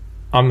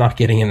 I'm not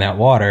getting in that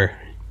water.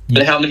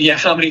 And how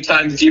many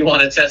times do you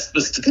want to test the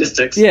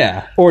statistics?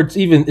 Yeah, or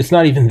it's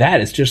not even that.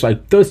 It's just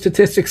like, those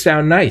statistics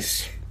sound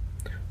nice.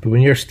 But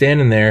when you're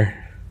standing there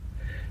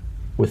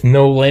with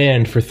no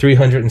land for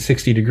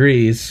 360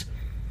 degrees,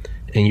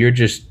 and you're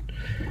just,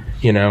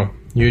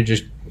 you're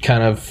just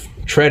kind of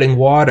treading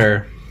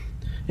water,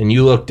 and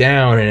you look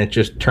down and it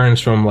just turns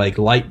from like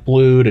light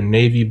blue to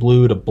navy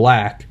blue to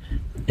black,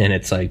 and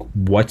it's like,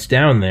 what's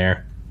down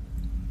there?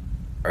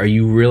 Are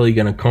you really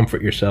going to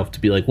comfort yourself to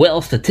be like,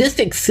 well,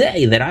 statistics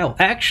say that I'll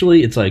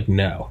actually... It's like,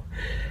 no.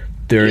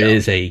 There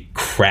is a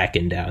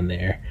kraken down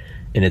there,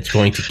 and it's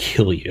going to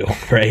kill you,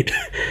 right?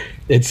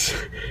 It's,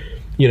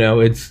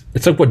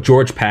 it's like what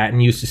George Patton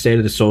used to say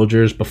to the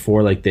soldiers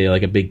before like they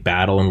like a big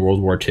battle in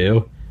World War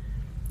II.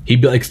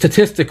 He'd be like,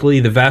 statistically,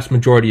 the vast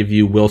majority of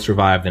you will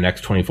survive the next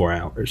 24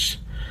 hours.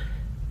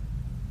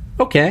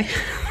 Okay.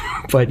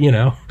 But,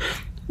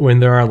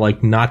 when there are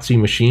like Nazi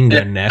machine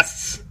gun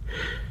nests...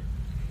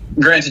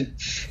 Granted,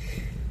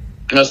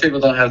 most people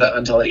don't have that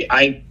mentality.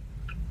 I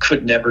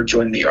could never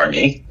join the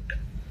army.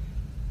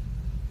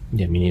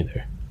 Yeah, me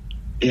neither.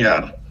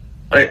 Yeah.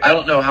 I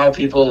don't know how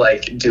people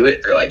like do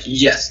it. They're like,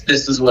 yes,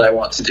 this is what I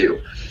want to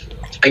do.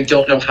 I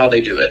don't know how they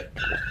do it.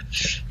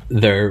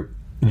 They're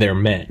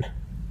men.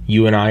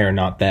 You and I are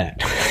not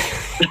that.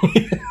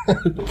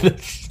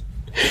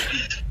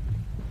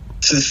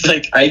 It's just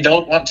like, I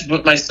don't want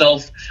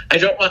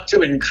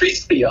to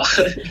increase the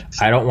odds.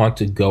 I don't want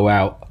to go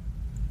out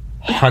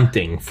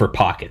hunting for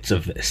pockets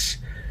of this.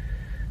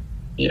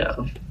 Yeah.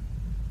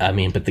 I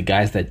mean, but the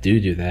guys that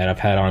do that, I've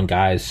had on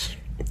guys.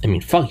 I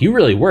mean, fuck, you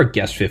really were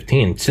guest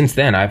 15. Since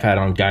then, I've had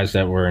on guys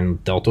that were in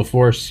Delta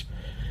Force.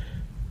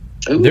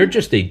 Ooh. They're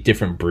just a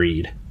different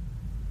breed.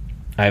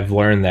 I've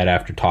learned that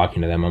after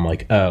talking to them. I'm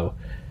like, oh,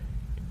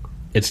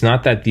 it's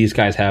not that these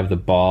guys have the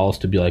balls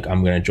to be like,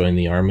 I'm going to join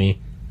the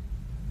Army.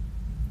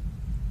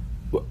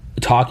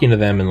 Talking to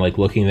them and like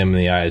looking them in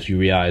the eyes, you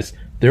realize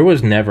there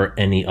was never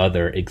any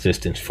other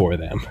existence for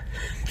them.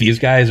 These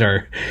guys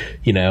are,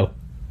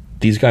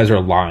 these guys are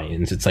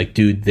lions. It's like,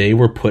 dude, they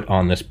were put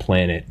on this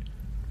planet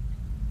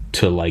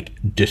to like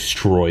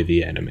destroy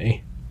the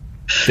enemy.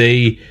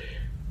 They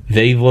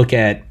look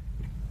at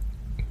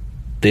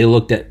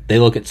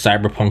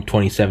Cyberpunk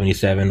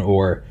 2077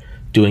 or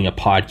doing a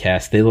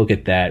podcast. They look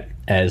at that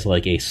as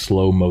like a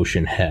slow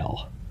motion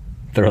hell.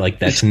 They're like,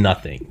 that's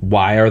nothing.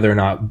 Why are there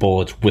not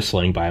bullets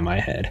whistling by my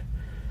head?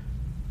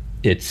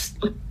 It's,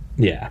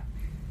 yeah.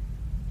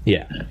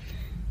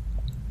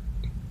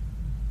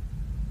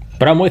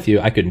 But I'm with you.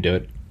 I couldn't do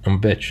it. I'm a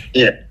bitch.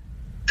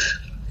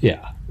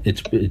 Yeah.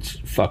 It's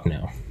fuck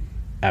no.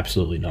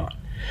 Absolutely not.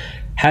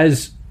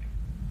 Has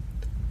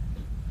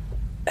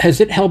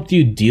it helped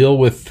you deal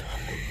with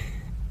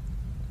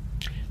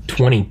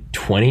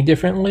 2020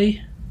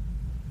 differently?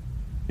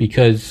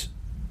 Because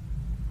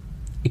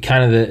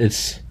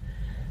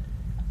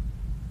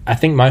I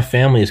think my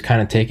family has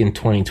kind of taken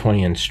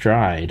 2020 in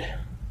stride.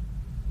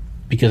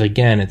 Because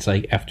again, it's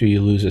like after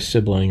you lose a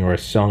sibling or a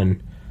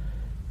son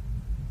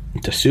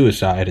to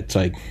suicide, it's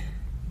like,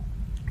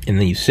 and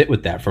then you sit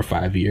with that for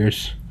 5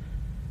 years.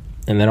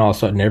 And then all of a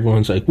sudden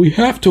everyone's like, we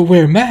have to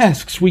wear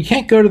masks. We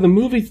can't go to the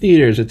movie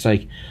theaters. It's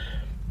like,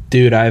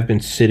 dude, I've been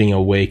sitting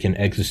awake in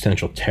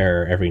existential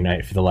terror every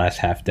night for the last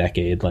half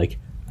decade. Like,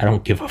 I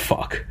don't give a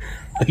fuck.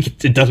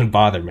 Like, it doesn't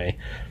bother me.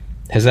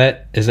 Has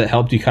that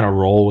helped you kind of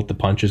roll with the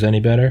punches any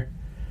better?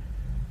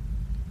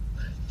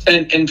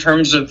 In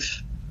terms of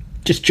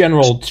just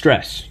general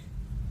stress?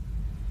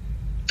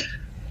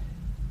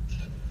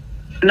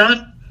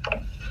 Not.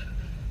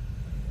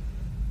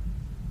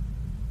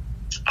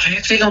 I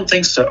actually don't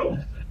think so.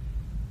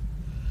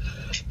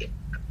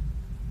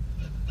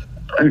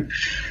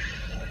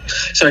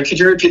 Sorry, could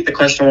you repeat the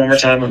question one more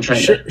time? I'm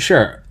trying to.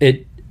 Sure.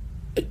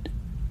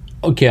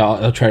 Okay,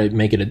 I'll try to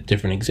make it a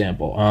different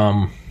example.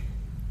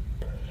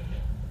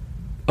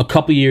 A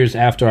couple years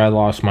after I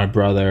lost my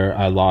brother,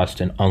 I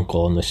lost an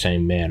uncle in the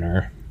same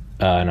manner,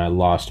 and I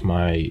lost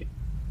my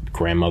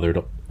grandmother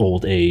to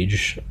old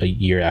age a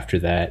year after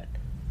that.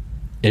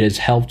 It has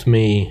helped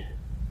me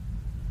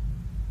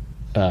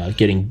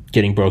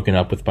getting broken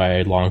up with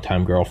my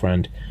longtime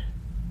girlfriend.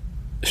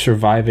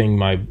 Surviving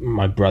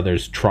my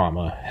brother's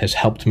trauma has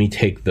helped me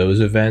take those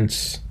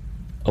events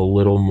a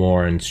little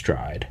more in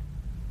stride.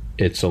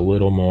 It's a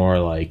little more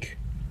like...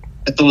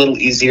 It's a little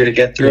easier to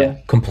get through. Yeah,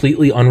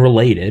 completely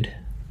unrelated.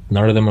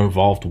 None of them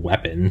involved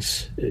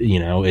weapons.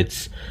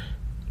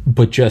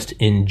 But just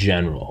in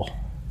general,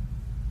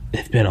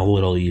 it's been a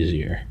little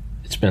easier.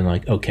 It's been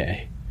like,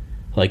 okay.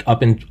 Like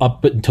up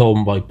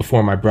until like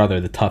before my brother,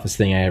 the toughest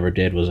thing I ever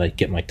did was like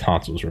get my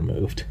tonsils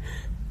removed.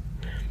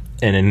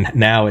 And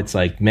now it's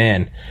like,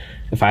 man,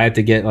 if I had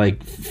to get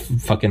like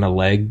fucking a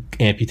leg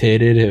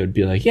amputated, it would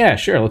be like, yeah,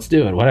 sure, let's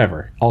do it,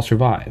 whatever, I'll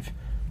survive.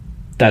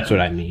 That's what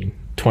I mean.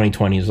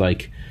 2020 is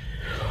like,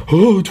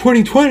 oh,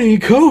 2020,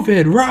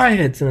 COVID,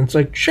 riots, and it's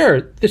like,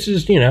 sure, this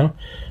is,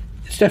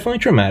 it's definitely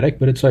traumatic,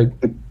 but it's like,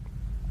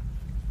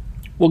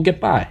 we'll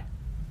get by.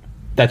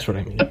 That's what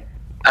I mean.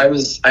 I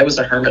was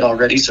a hermit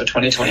already, so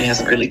 2020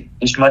 hasn't really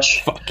changed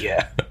much. Fuck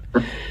yeah.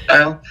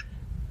 I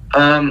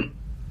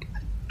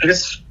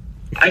guess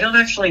I don't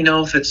actually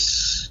know if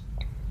it's...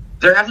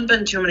 There haven't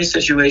been too many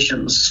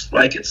situations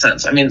like it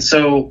since. I mean,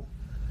 so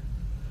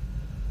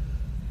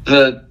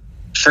the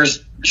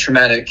first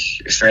traumatic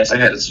experience I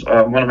had is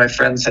one of my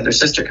friends had their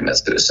sister commit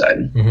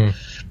suicide. Mm-hmm.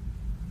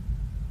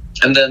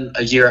 And then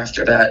a year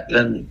after that,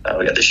 then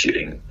we had the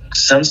shooting.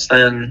 Since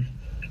then...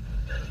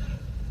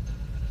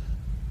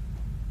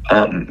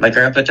 my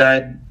grandpa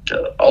died,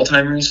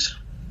 Alzheimer's.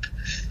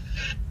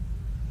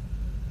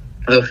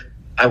 Though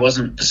I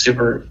wasn't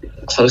super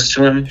close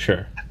to him.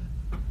 Sure.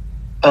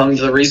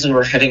 The reason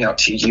we're heading out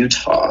to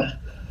Utah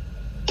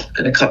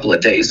in a couple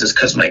of days is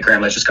because my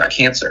grandma just got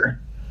cancer.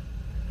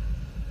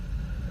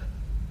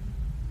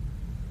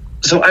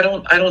 So I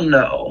don't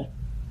know.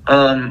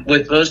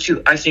 With those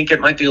two, I think it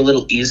might be a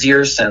little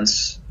easier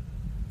since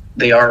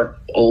they are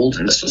old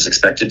and this was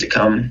expected to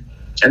come.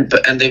 And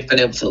they've been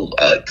able to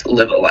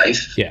live a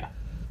life. Yeah.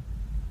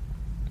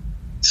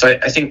 So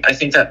I think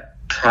that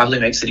probably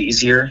makes it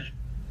easier.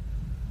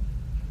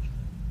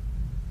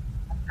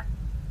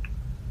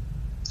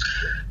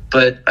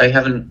 But I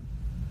haven't.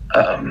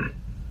 Well,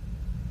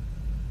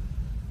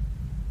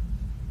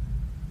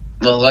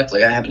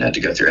 luckily, I haven't had to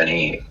go through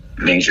any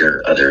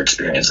major other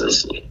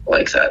experiences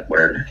like that,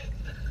 where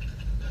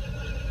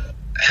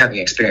having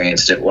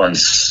experienced it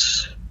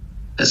once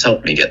has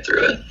helped me get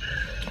through it.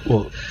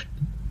 Well,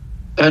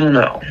 I don't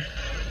know.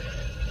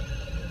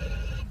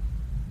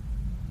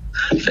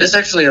 It's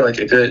actually like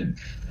a good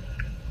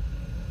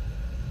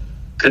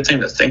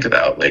thing to think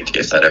about, like,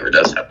 if that ever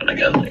does happen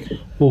again.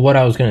 Well, what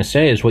I was going to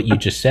say is what you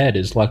just said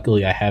is,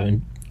 luckily I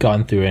haven't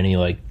gone through any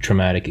like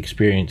traumatic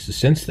experiences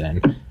since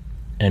then.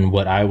 And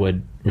what I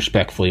would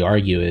respectfully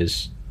argue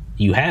is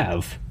you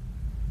have,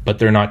 but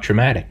they're not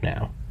traumatic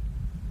now.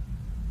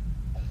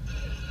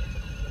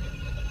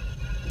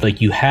 Like,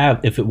 you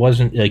have, if it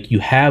wasn't, like, you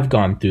have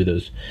gone through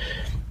those.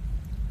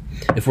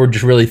 If we're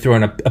just really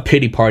throwing a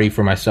pity party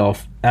for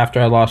myself, after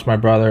I lost my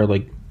brother,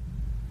 like,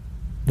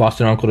 lost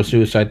an uncle to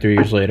suicide 3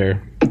 years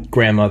later,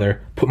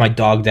 grandmother, put my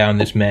dog down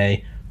this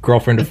May,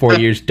 girlfriend of 4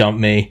 years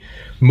dumped me,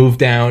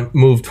 moved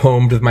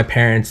home with my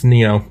parents, and,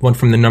 you know, went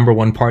from the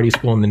 #1 party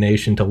school in the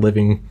nation to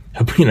living,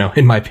 you know,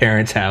 in my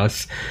parents'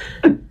 house.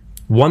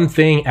 One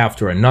thing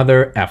after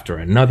another, after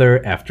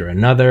another, after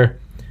another.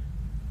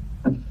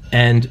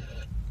 And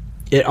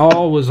it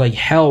all was like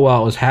hell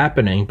while it was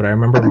happening. But I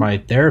remember my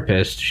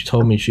therapist, she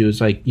told me, she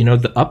was like, you know,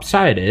 the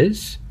upside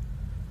is,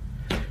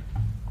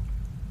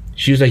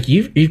 she was like,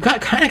 you've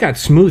got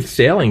smooth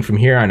sailing from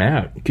here on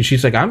out. Because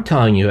she's like, I'm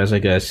telling you, as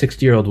like a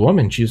 60-year-old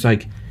woman, she was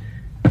like,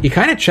 you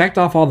kind of checked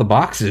off all the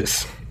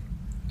boxes.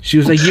 She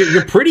was like,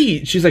 you're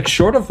pretty, she's like,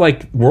 short of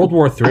like World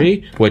War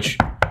III, which,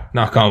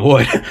 knock on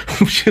wood,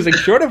 she was like,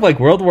 short of like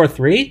World War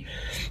III,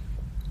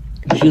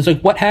 she was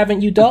like, what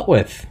haven't you dealt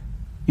with?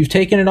 You've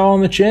taken it all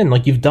on the chin.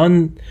 Like, you've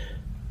done,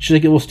 she's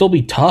like, it will still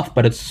be tough,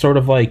 but it's sort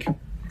of like,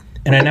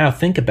 and I now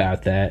think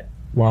about that,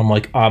 where I'm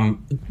like,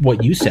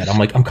 what you said, I'm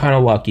like, I'm kind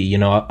of lucky, you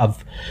know,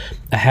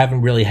 I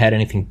haven't really had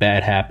anything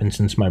bad happen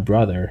since my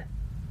brother.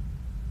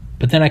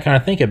 But then I kind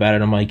of think about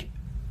it, I'm like,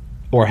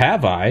 or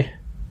have I?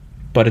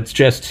 But it's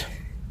just,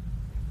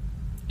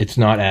 it's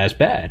not as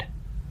bad,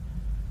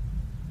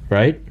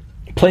 right?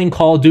 Playing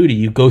Call of Duty,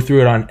 you go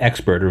through it on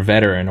expert or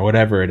veteran or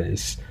whatever it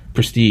is,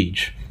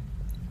 prestige,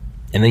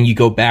 and then you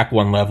go back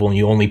one level and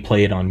you only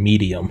play it on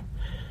medium.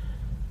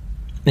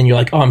 And you're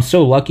like, oh, I'm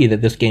so lucky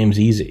that this game's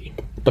easy.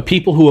 But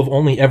people who have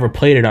only ever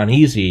played it on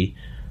easy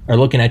are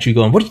looking at you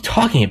going, what are you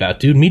talking about,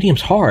 dude?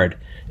 Medium's hard.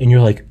 And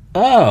you're like,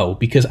 oh,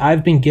 because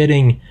I've been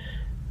getting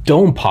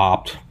dome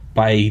popped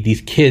by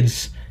these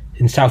kids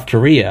in South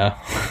Korea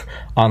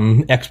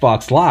on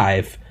Xbox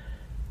Live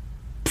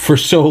for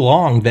so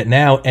long that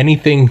now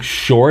anything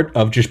short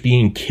of just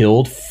being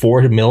killed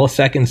 4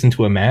 milliseconds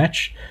into a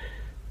match,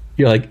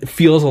 you're like, it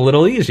feels a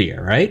little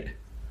easier, right?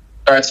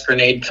 Art's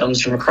grenade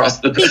comes from across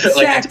the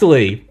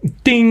exactly.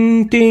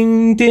 Ding,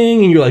 ding,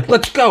 ding, and you're like,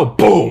 let's go,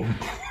 boom,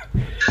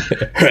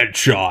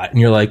 headshot, and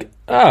you're like,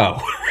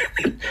 oh.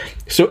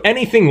 So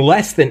anything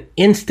less than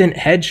instant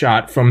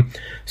headshot from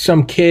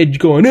some kid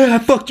going, I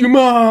fucked your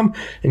mom,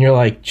 and you're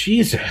like,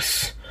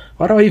 Jesus,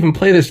 why do I even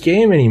play this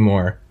game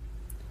anymore?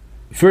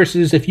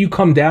 Versus if you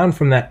come down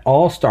from that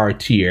all-star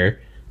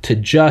tier to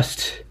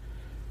just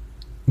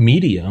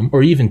medium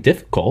or even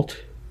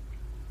difficult,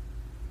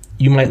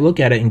 you might look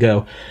at it and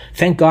go,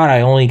 thank God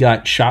I only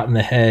got shot in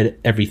the head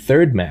every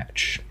third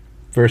match.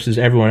 Versus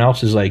everyone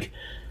else is like,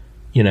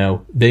 you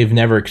know, they've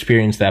never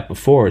experienced that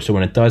before, so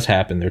when it does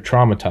happen, they're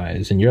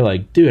traumatized. And you're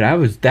like, dude,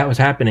 that was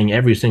happening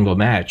every single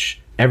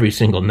match, every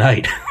single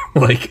night.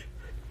 Like,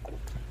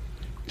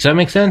 does that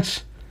make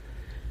sense?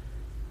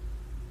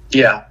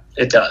 Yeah,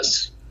 it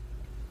does.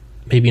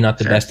 Maybe not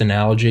the best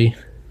analogy.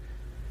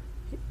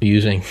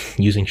 Using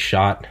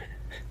shot.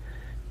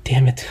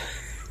 Damn it.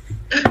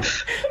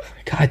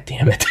 God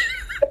damn it.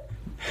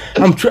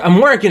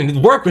 I'm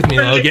working. Work with me,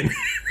 Logan.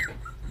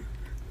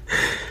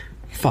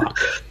 Fuck.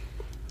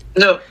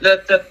 No,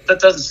 that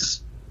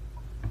does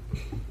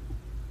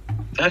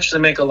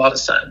actually make a lot of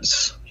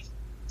sense.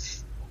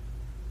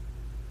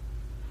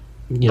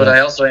 Yeah. But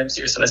I also am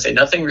serious when I say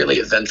nothing really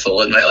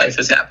eventful in my life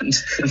has happened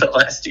in the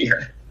last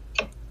year.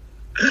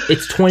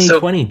 It's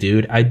 2020,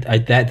 dude.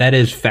 That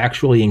is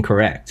factually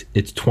incorrect.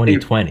 It's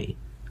 2020.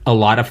 A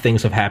lot of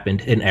things have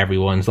happened in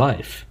everyone's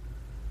life.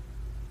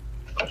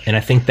 And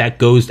I think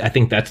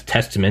that's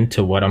testament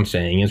to what I'm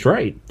saying is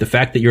right. The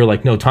fact that you're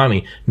like, no,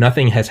 Tommy,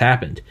 nothing has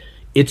happened.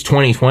 It's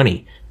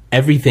 2020.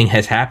 Everything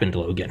has happened,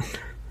 Logan.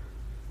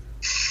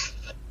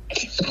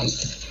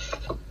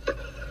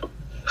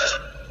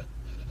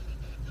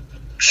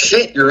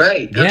 Shit, you're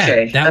right. Yeah,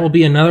 okay. That will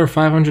be another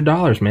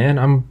 $500, man.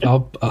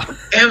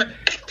 Damn it.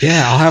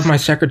 Yeah, I'll have my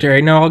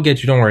secretary. No, I'll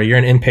get you. Don't worry. You're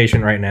an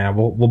inpatient right now.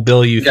 We'll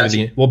bill you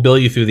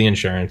through the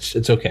insurance.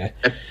 It's okay.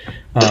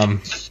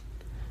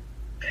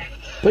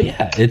 But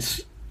yeah,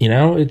 it's, you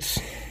know, it's,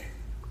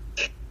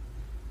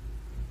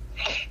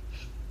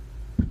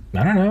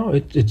 I don't know.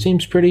 It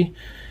seems pretty,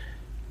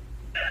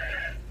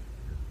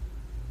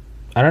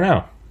 I don't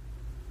know.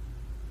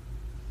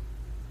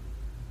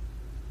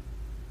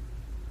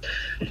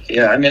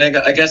 Yeah, I mean,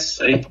 I guess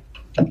it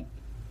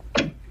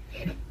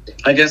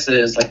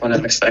is like when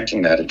I'm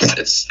expecting that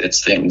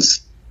it's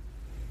things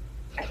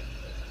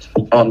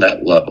on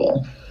that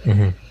level.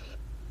 Mm-hmm.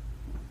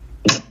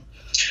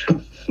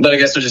 But I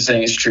guess what you're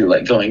saying is true.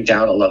 Like, going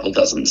down a level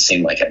doesn't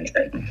seem like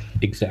anything.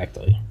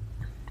 Exactly.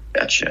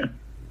 Gotcha.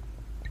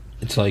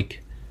 It's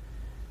like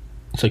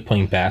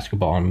playing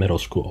basketball in middle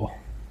school.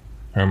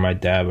 Or my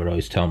dad would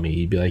always tell me,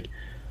 he'd be like,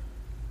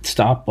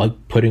 stop like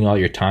putting all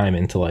your time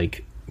into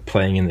like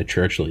playing in the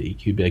church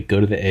league. You'd be like, go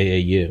to the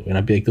AAU. And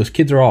I'd be like, those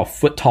kids are all a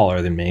foot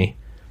taller than me.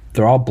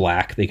 They're all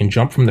black. They can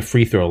jump from the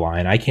free throw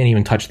line. I can't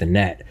even touch the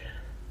net.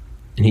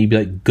 And he'd be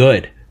like,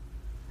 good.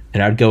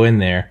 And I'd go in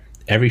there.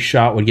 Every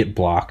shot would get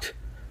blocked.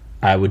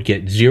 I would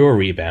get 0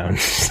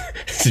 rebounds.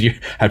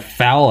 I'd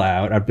foul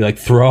out. I'd be like,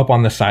 throw up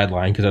on the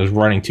sideline because I was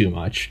running too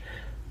much.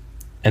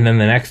 And then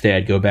the next day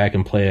I'd go back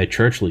and play a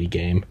church league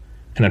game.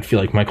 And I'd feel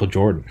like Michael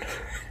Jordan.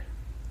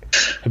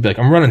 I'd be like,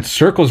 I'm running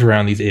circles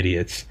around these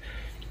idiots.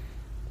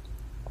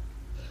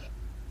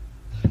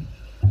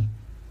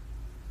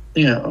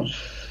 Yeah.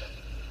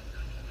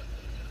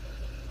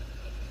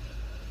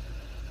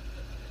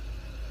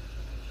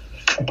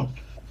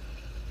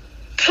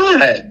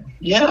 God,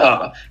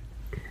 yeah.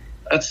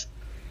 That's...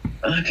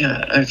 Oh,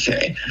 God,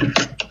 okay.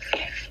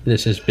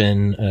 This has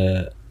been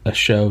a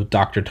show,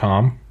 Dr.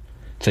 Tom.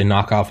 It's a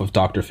knockoff of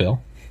Dr. Phil.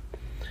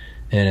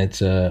 And it's,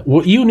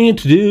 what you need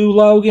to do,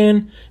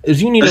 Logan,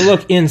 is you need to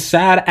look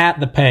inside at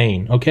the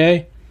pain,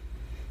 okay?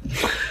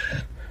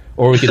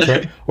 Or we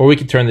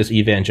could turn this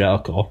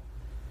evangelical.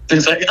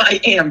 It's like, I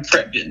am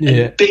pregnant,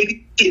 and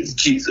baby is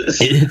Jesus.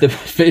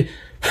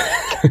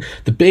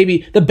 The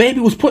baby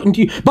was put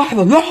into you by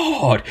the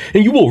Lord,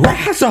 and you will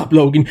rise up,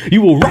 Logan.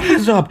 You will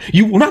rise up.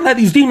 You will not let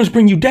these demons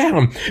bring you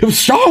down. It was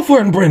sulfur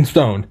and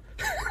brimstone.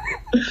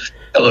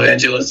 Hello,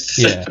 evangelists.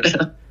 Yeah.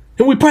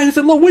 And we praise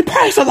the Lord. We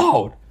praise the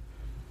Lord.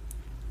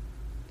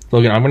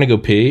 Logan, I'm gonna go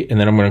pee, and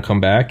then I'm gonna come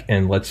back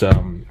and let's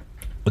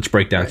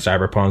break down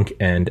Cyberpunk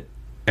and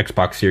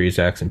Xbox Series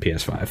X and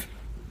PS5.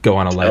 Go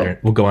on a lighter.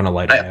 We'll go on a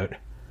lighter note.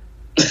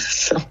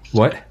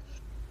 What?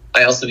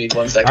 I also need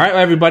 1 second. All right,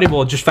 everybody.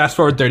 We'll just fast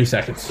forward 30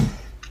 seconds.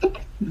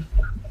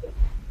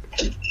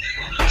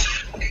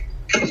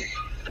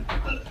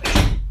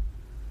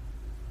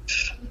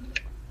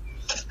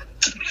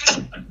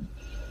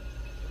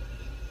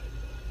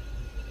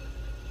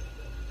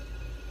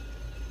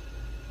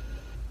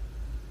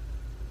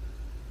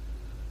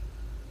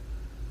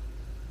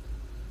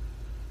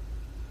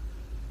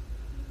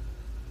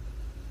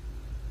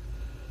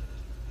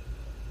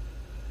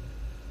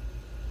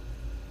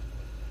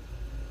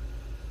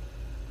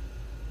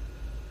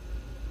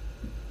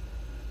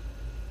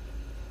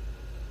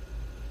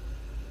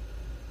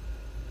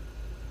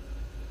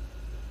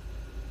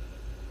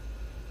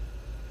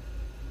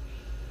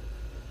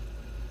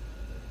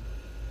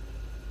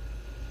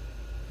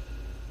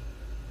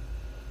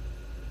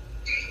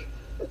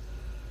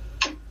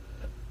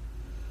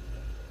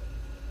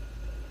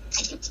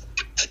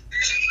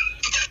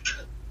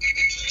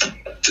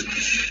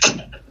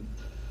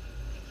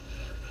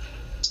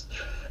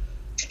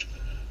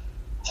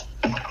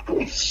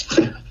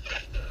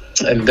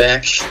 I'm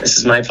back. This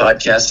is my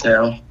podcast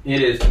now.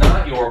 It is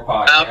not your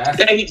podcast.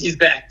 Dang it, he's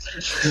back.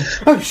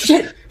 Oh,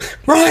 shit.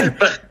 Run!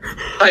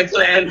 My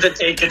plan to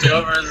take it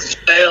over has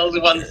failed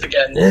once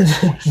again.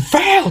 It's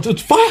failed.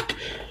 It's fuck.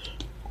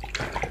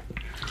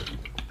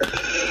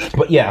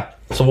 But yeah,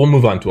 so we'll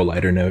move on to a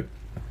lighter note.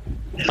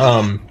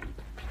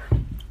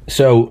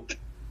 So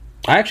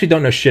I actually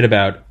don't know shit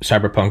about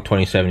Cyberpunk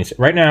 2077.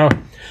 Right now,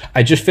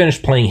 I just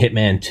finished playing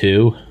Hitman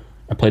 2.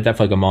 I played that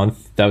for like a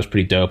month. That was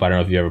pretty dope. I don't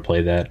know if you ever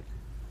played that.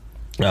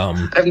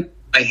 I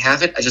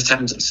have it. I just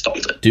haven't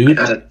installed it.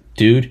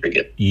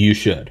 Dude, you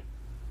should.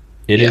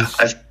 It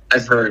is.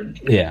 I've heard.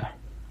 Yeah.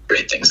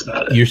 Great things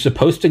about it. You're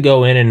supposed to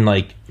go in and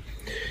like,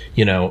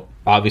 you know,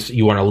 obviously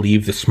you want to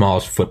leave the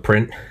smallest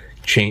footprint.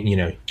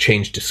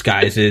 Change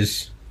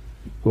disguises.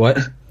 What?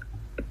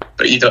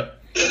 But you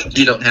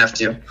don't have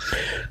to.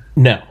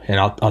 No, and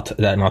I'll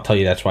tell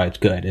you that's why it's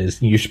good.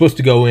 Is you're supposed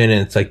to go in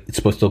and it's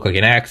supposed to look like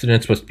an accident.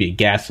 It's supposed to be a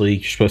gas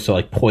leak. You're supposed to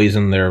like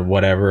poison their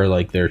whatever,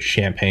 like their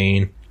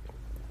champagne.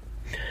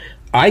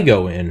 I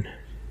go in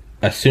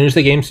as soon as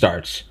the game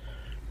starts.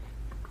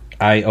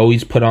 I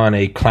always put on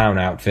a clown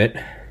outfit,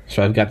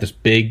 so I've got this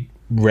big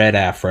red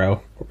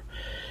afro,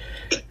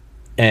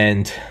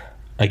 and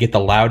I get the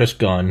loudest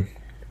gun,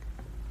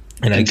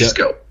 and I just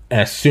go.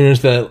 As soon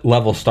as the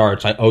level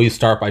starts, I always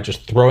start by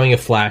just throwing a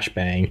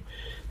flashbang.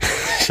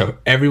 So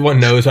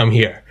everyone knows I'm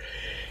here.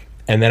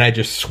 And then I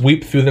just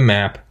sweep through the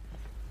map,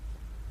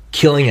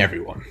 killing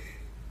everyone.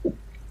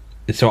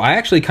 So I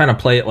actually kind of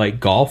play it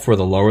like golf, where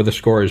the lower the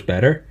score is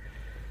better.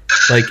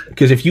 Like,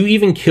 because if you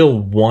even kill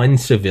one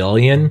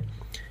civilian,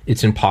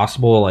 it's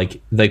impossible. Like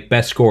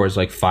best score is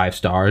like 5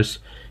 stars.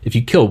 If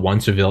you kill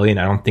one civilian,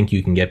 I don't think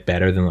you can get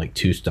better than like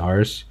 2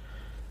 stars.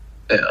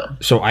 Yeah.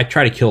 So I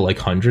try to kill like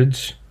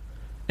hundreds.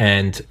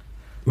 And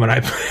when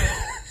I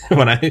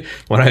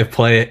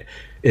play it,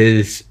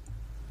 is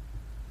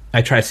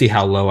I try to see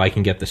how low I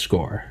can get the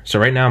score. So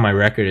right now my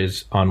record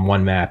is on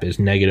one map is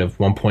negative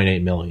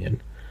 1.8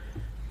 million.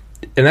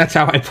 And that's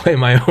how I play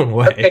my own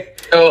way. Okay,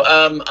 so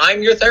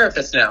I'm your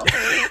therapist now.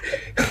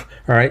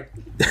 All right.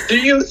 Do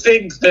you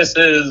think this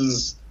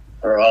is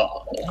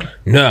wrong.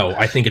 No,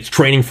 I think it's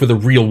training for the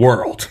real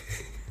world.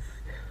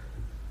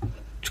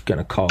 Just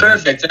gonna call.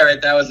 Perfect. All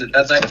right, that was it.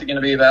 That's actually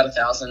gonna be about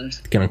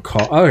 1,000. Gonna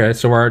call. Okay,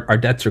 so our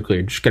debts are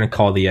cleared. Just gonna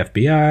call the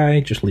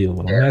FBI. Just leave a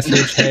little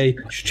message. Hey,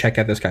 you should check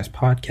out this guy's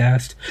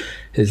podcast.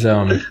 His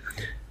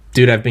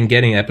dude, I've been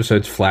getting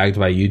episodes flagged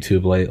by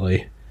YouTube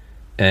lately,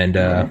 and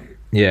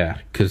yeah,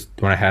 because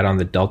when I had on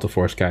the Delta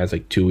Force guys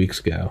like 2 weeks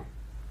ago,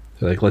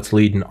 they're like, let's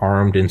lead an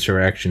armed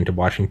insurrection to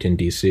Washington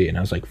D.C., and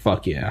I was like,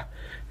 fuck yeah.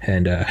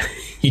 And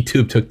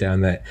YouTube took down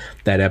that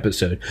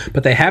episode.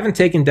 But they haven't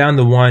taken down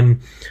the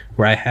one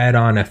where I had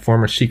on a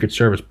former Secret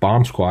Service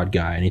bomb squad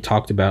guy, and he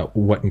talked about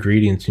what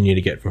ingredients you need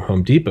to get from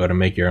Home Depot to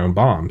make your own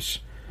bombs.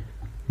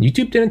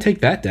 YouTube didn't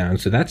take that down,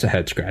 so that's a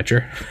head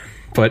scratcher.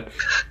 But,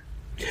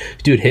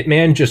 dude,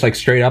 Hitman just, like,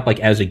 straight up, like,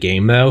 as a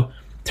game, though,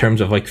 in terms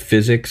of, like,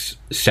 physics,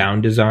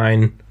 sound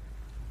design,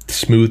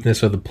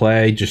 smoothness of the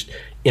play, just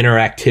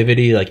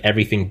interactivity, like,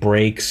 everything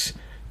breaks.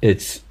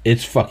 It's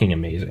fucking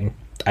amazing.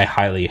 I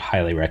highly,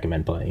 highly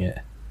recommend playing it.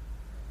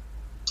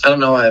 I don't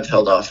know why I've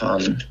held off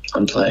on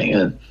playing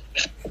it.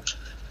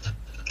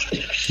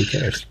 Who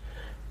cares?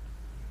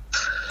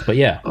 But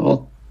yeah.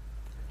 Oh.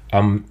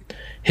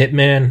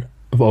 Hitman,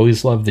 I've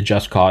always loved the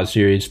Just Cause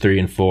series 3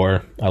 and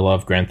 4. I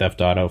love Grand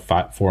Theft Auto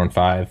 4 and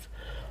 5.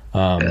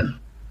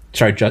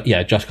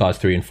 Just Cause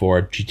 3 and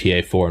 4,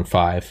 GTA 4 and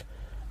 5.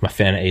 I'm a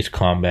fan of Ace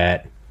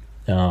Combat.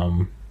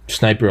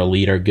 Sniper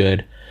Elite are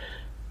good.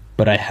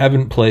 But I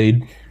haven't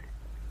played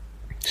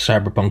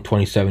Cyberpunk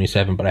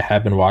 2077, but I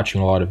have been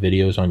watching a lot of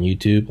videos on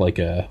YouTube, like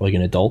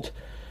an adult,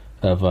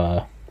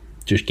 of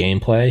just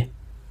gameplay.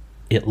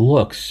 It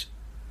looks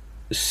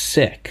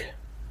sick,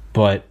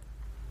 but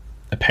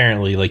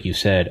apparently, like you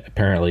said,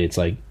 it's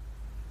like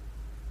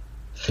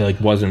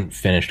it wasn't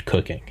finished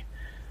cooking.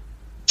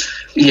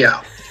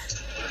 Yeah,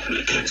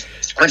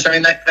 which I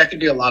mean that could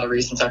be a lot of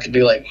reasons. That could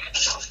be like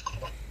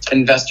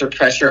investor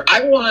pressure.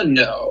 I want to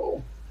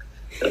know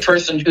the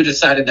person who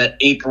decided that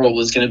April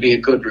was going to be a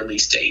good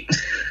release date.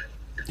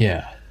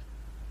 Yeah.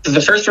 So the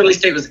first release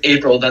date was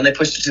April, then they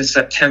pushed it to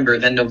September,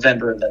 then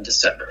November, and then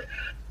December.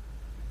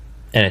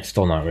 And it's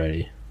still not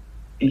ready.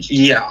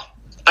 Yeah.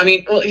 I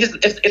mean, well,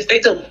 if they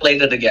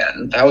delayed it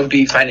again, that would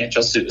be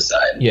financial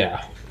suicide.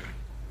 Yeah.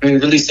 I mean,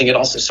 releasing it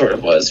also sort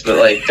of was, but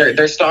like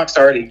their stocks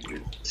already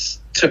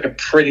took a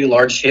pretty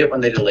large hit when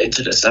they delayed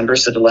to December,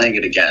 so delaying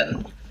it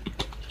again.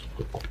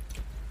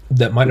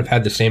 That might have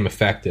had the same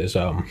effect as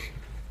I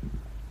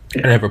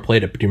never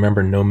played it, but do you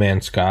remember No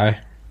Man's Sky?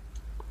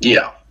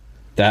 Yeah.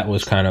 That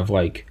was kind of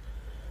like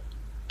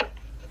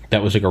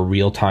a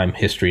real-time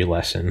history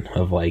lesson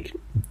of like,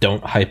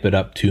 don't hype it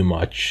up too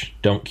much,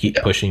 don't keep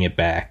pushing it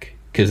back,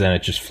 because then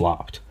it just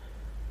flopped.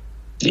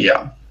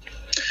 Yeah.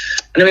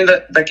 And I mean,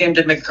 that game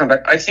did make a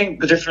comeback. I think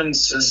the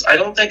difference is I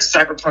don't think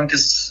Cyberpunk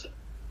is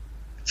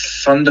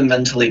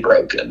fundamentally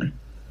broken.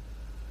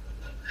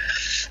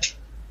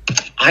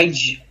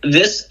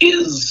 This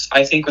is,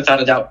 I think,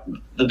 without a doubt,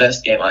 the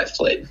best game I've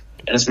played,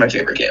 and it's my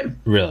favorite game.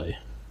 Really?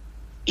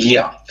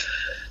 Yeah.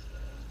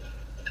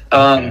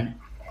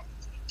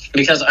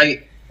 Because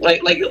I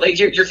like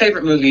your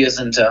favorite movie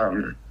isn't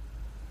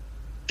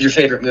your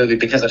favorite movie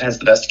because it has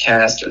the best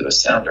cast or the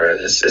best sound, or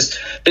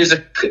there's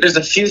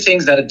a few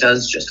things that it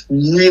does just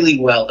really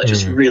well that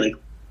just really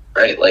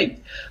right.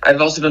 Like I've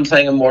also been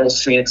playing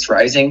Immortals Phoenix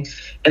Rising,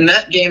 and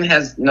that game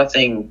has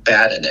nothing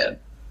bad in it,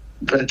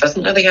 but it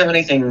doesn't really have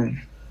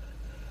anything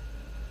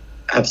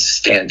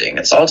outstanding.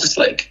 It's all just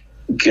like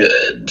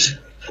good.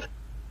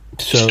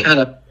 So kind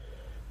of.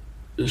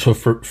 So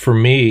for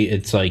me,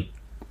 it's like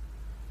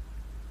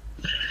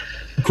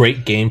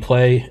great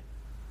gameplay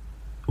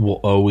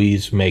will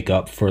always make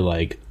up for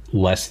like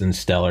less than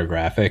stellar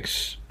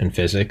graphics and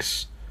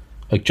physics.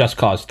 Like Just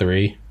Cause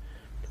 3,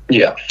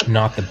 yeah,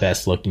 not the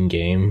best looking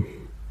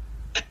game,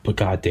 but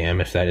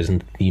goddamn if that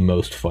isn't the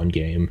most fun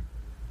game.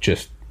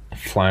 Just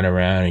flying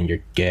around in your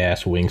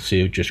gas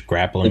wingsuit, just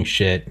grappling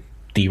shit,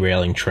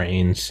 derailing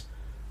trains.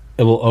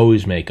 It will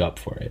always make up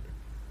for it.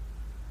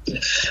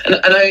 And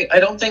I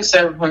don't think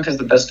Cyberpunk has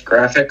the best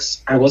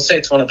graphics. I will say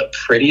it's one of the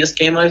prettiest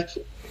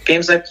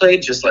games I've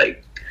played. Just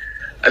like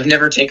I've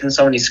never taken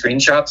so many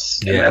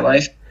screenshots in my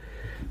life.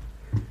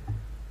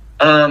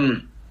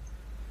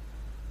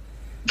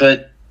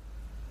 But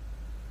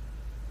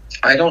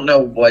I don't know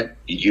what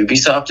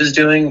Ubisoft is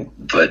doing,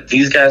 but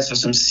these guys have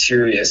some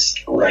serious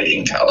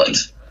writing talent.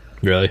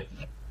 Really?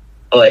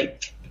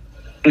 Like,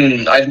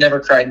 I've never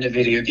cried in a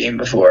video game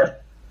before,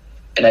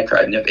 and I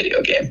cried in a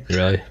video game.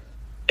 Really?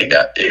 It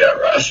got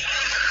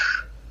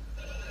rough.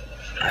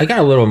 I got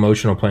a little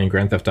emotional playing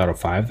Grand Theft Auto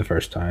 5 the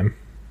first time.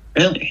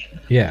 Really?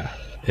 Yeah.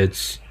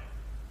 It's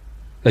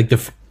like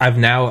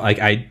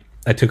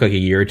I took like a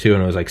year or two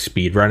and I was like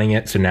speed running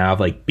it, so now I've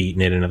like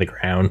beaten it into the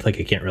ground. Like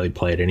I can't really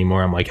play it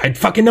anymore. I'm like, I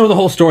fucking know the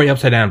whole story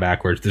upside down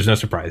backwards. There's no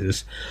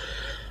surprises.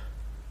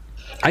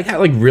 I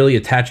got like really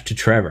attached to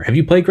Trevor. Have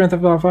you played Grand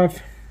Theft Auto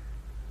 5?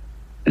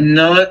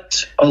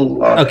 Not a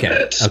lot of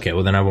it. Okay,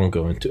 well then I won't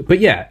go into it. But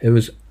yeah, it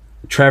was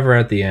Trevor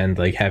at the end,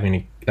 like having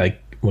to,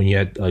 like when you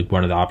had like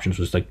one of the options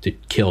was like to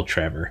kill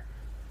Trevor.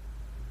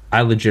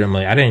 I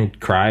didn't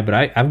cry, but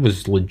I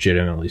was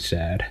legitimately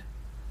sad.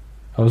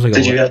 I was like,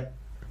 did you have,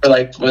 or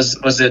like,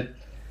 was it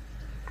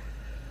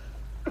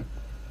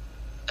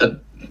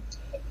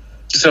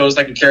so it was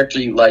like a character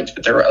you liked,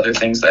 but there were other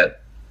things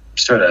that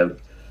sort of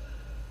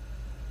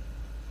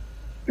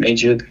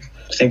made you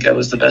think that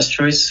was the best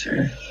choice?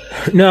 Or?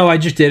 No, I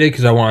just did it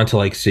because I wanted to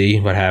like see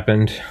what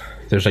happened.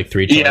 There's like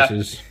 3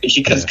 choices.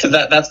 Because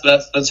that's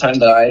the time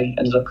that I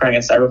ended up crying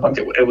in Cyberpunk.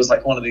 It was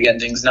like one of the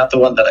endings, not the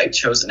one that I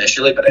chose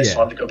initially, but I just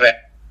wanted to go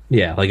back.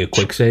 Yeah, like a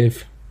quick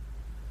save.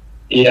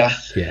 Yeah.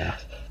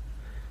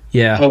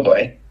 Oh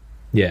boy.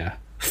 Yeah.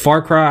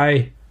 Far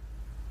Cry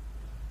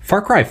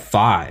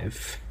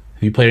 5.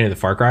 Have you played any of the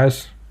Far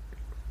Cries?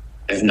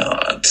 I've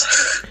not.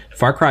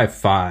 Far Cry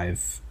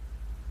 5.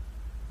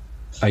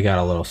 I got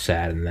a little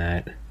sad in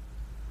that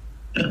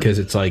because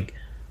it's like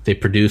they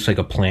produce like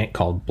a plant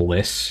called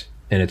Bliss,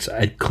 and it's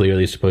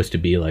clearly supposed to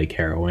be like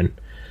heroin,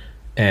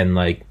 and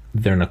like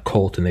they're in a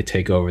cult and they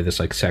take over this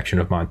like section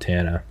of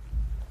Montana,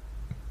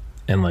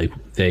 and like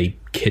they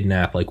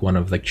kidnap like one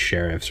of like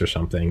sheriffs or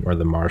something, or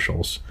the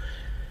marshals,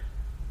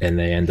 and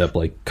they end up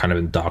like kind of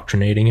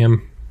indoctrinating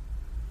him,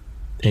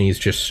 and he's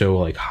just so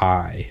like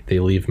high, they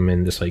leave him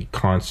in this like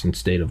constant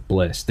state of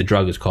bliss. The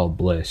drug is called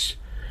Bliss,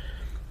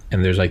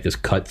 and there's like this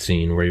cut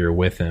scene where you're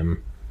with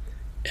him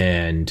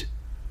and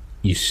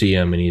you see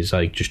him and he's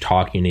like just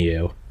talking to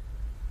you,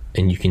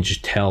 and you can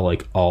just tell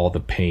like all the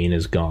pain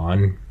is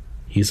gone.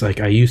 He's like,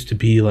 I used to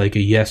be like a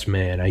yes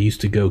man. I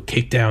used to go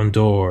kick down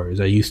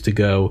doors. I used to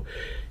go,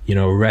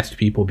 arrest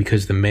people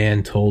because the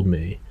man told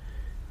me,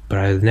 but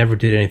I never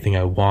did anything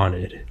I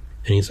wanted.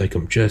 And he's like,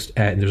 and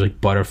there's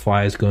like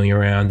butterflies going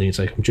around, and he's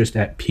like, I'm just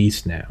at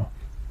peace now.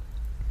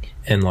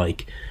 And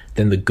like,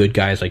 then the good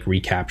guys like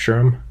recapture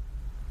him,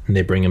 and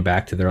they bring him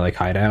back to their like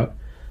hideout,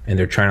 and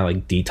they're trying to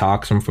like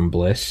detox him from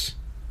bliss.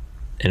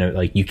 And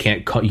like, you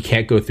can't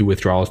go through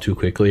withdrawals too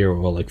quickly, or it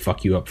will like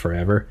fuck you up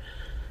forever.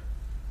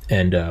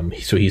 And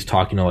so he's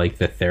talking to like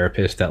the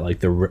therapist that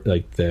like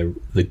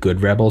the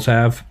good rebels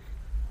have,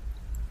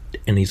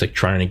 and he's like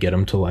trying to get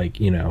him to like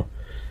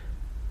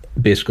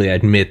basically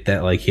admit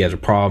that like he has a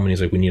problem, and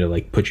he's like, we need to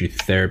like put you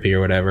through therapy or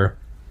whatever.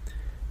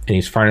 And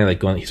he's finally like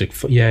going, he's like,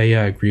 yeah,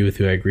 I agree with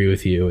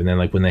you. And then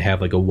like when they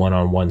have like a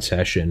one-on-one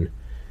session,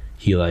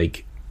 he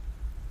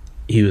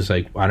was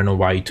like, I don't know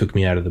why you took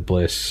me out of the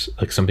bliss,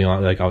 like something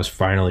like I was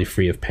finally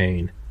free of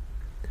pain.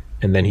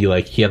 And then he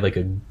had like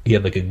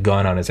a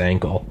gun on his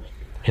ankle.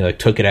 He like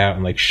took it out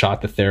and like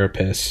shot the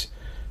therapist,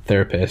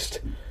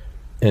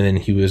 and then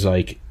he was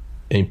like,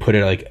 and he put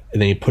it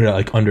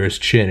like under his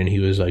chin, and he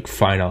was like,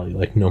 finally,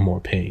 like no more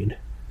pain,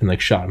 and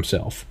like shot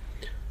himself.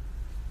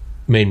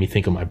 Made me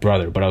think of my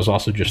brother, but I was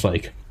also just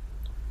like,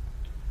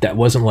 that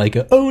wasn't like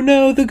oh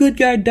no, the good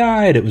guy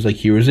died. It was like,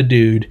 here was a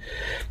dude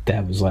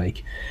that was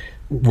like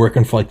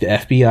working for like the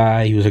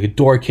FBI. He was like a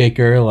door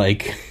kicker,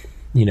 like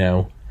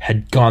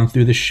had gone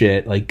through the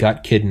shit, like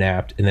got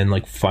kidnapped, and then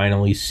like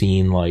finally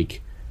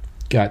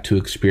got to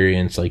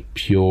experience like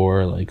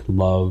pure like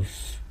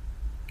love,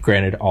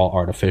 granted all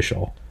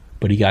artificial,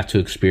 but he got to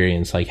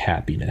experience like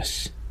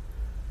happiness.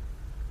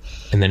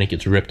 And then it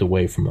gets ripped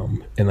away from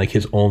him, and like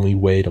his only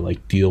way to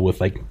like deal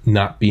with like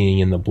not being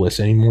in the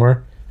bliss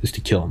anymore is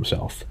to kill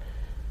himself.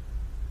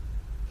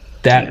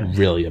 That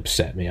really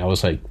upset me. I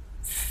was like,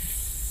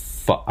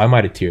 fuck. I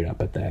might have teared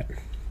up at that.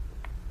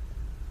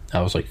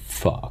 I was like,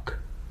 fuck.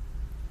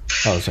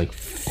 Was that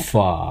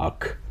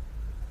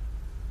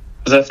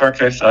Far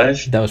Cry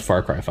 5? That was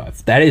Far Cry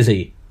 5. That is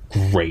a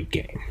great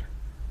game.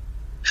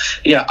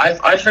 Yeah,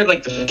 I've heard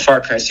like the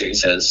Far Cry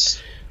series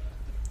has.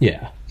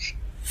 Yeah.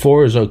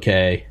 4 is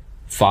okay.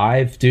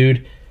 5,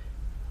 dude,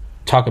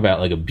 talk about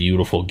like a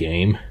beautiful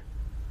game.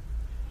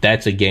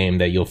 That's a game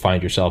that you'll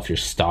find yourself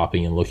just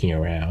stopping and looking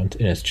around,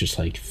 and it's just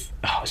like,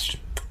 oh, it's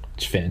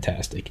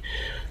fantastic.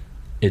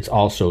 It's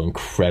also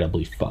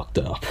incredibly fucked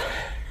up.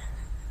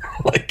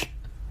 Like,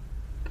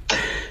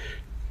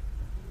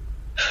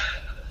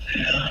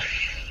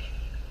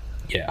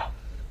 yeah,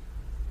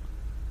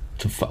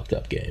 it's a fucked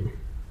up game.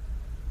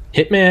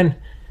 Hitman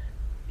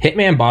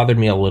bothered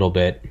me a little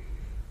bit,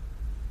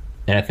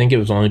 and I think it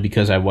was only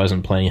because I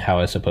wasn't playing how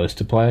I was supposed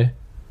to play.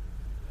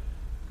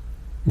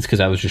 It's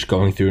because I was just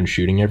going through and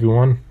shooting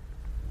everyone,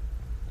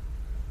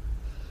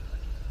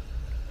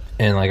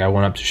 and like I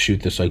went up to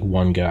shoot this like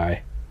one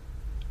guy,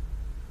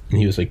 and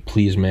he was like,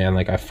 please man,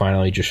 like I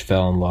finally just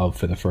fell in love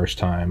for the first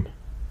time.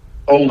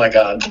 Oh my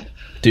god,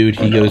 dude.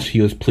 He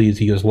goes please,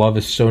 he goes, love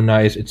is so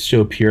nice, it's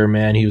so pure,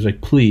 man. He was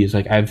like, please,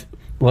 like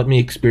let me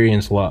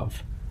experience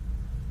love.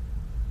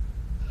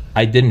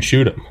 I didn't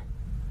shoot him.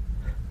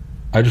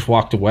 I just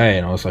walked away,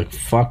 and I was like,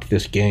 fuck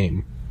this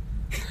game.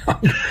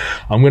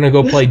 I'm gonna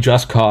go play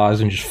Just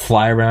Cause and just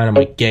fly around in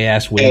my gay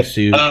ass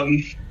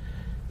wingsuit.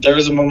 There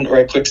was a moment where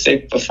I quick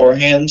saved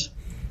beforehand,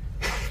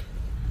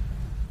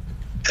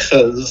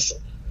 because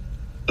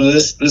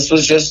this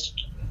was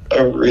just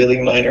a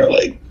really minor,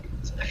 like,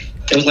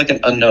 it was like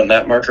an unknown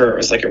map marker. It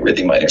was like a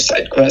really minor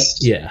side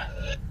quest. Yeah.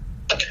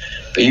 But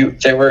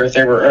they were. I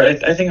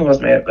think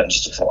it may have been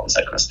just a full-on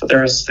side quest. But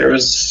there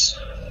was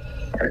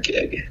our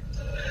gig.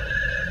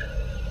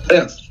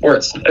 Yeah,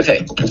 words.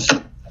 Okay.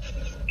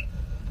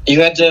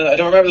 You had to, I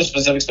don't remember the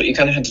specifics, but you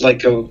kind of had to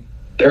like go,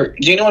 do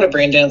you know what a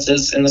brain dance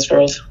is in this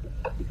world?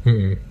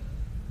 Mm-mm.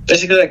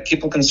 Basically, like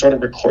people can sort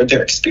of record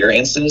their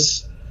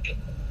experiences.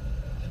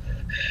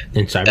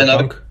 In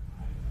Cyberpunk?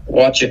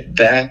 Watch it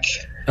back.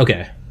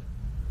 Okay.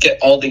 Get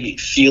all the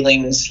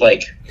feelings,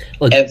 like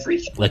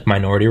everything. Like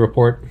Minority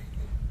Report?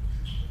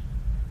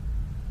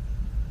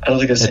 I don't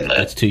think I've seen that.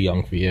 That's too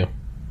young for you.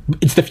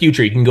 It's the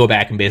future. You can go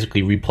back and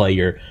basically replay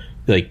your,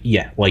 like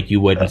you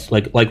would.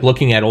 Like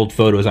looking at old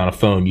photos on a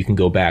phone, you can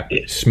go back.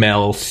 Yeah.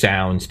 Smell,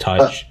 sounds,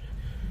 touch.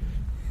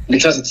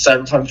 Because it's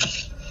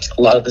Cyberpunk,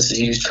 a lot of this is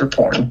used for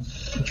porn.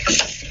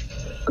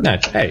 No,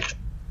 hey.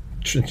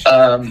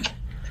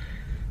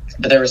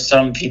 But there were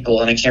some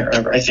people, and I can't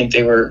remember, I think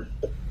they were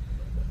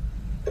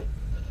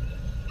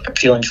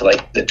appealing to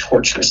like the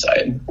torture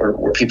side,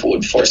 where people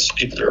would force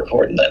people to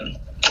report and then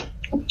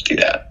do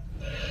that.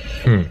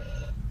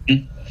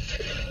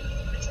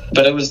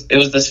 But it was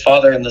this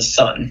father and this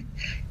son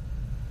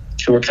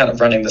who were kind of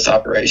running this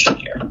operation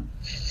here.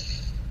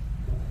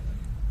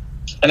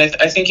 And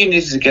I think you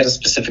needed to get a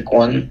specific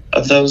one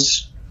of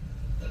those,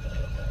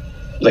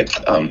 like,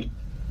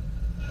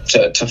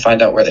 to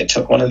find out where they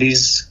took one of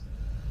these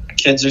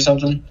kids or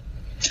something.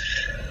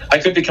 I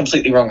could be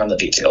completely wrong on the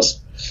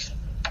details.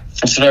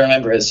 So what I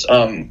remember is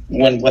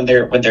when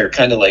they're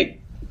kind of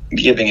like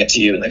giving it to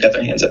you and they got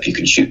their hands up, you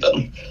can shoot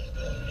them.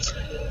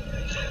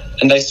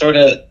 And I sort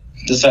of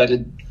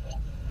decided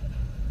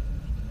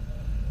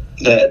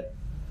that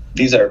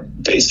these are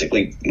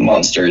basically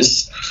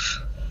monsters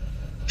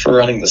for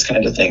running this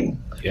kind of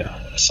thing. Yeah.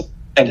 So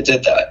I kind of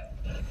did that.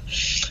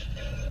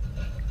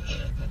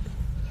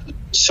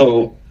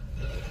 So,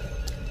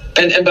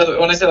 and by the way,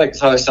 when I say like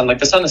father son, like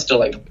the son is still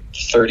like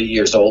 30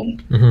 years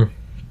old. Mm-hmm.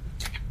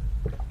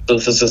 So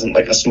this isn't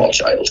like a small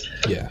child.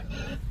 Yeah.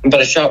 But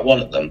I shot one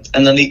of them,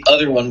 and then the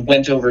other one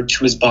went over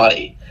to his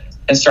body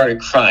and started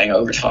crying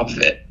over top of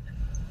it.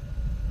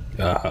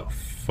 Oh,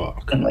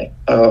 fuck. I'm like,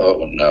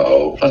 oh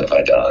no, what have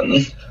I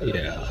done?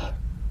 Yeah.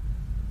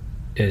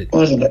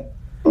 What did I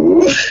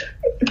do?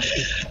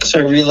 So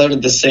I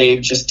reloaded the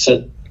save just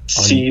to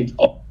see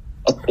all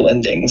the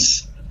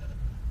endings.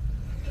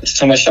 This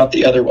time I shot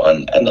the other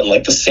one, and then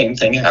like the same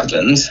thing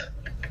happened.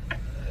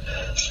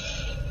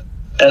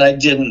 And I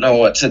didn't know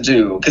what to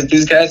do, because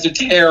these guys are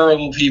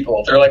terrible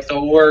people. They're like the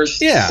worst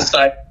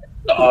society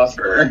to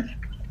offer.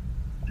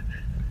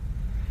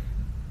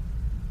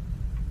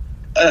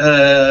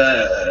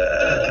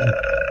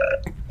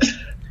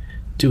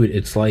 Dude,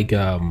 it's like you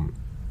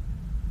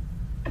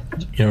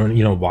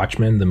know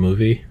Watchmen, the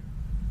movie?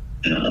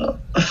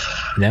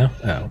 No?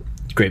 Oh,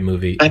 great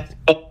movie. I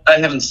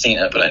haven't seen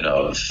it, but I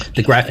know of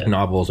the graphic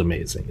novel is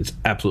amazing. It's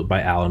absolute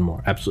by Alan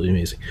Moore, absolutely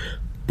amazing.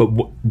 But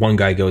one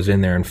guy goes in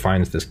there and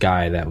finds this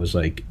guy that was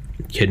like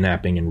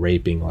kidnapping and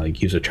raping, like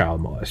he was a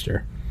child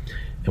molester.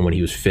 And when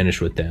he was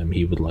finished with them,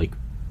 he would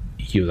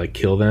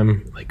kill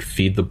them, like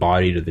feed the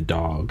body to the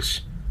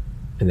dogs,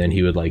 and then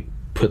he would like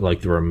put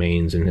like the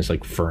remains in his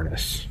like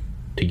furnace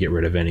to get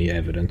rid of any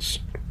evidence.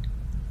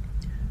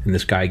 And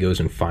this guy goes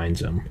and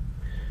finds him,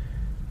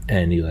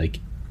 and he like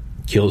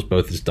kills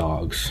both his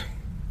dogs.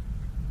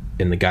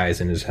 And the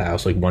guy's in his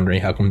house like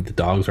wondering how come the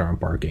dogs aren't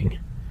barking.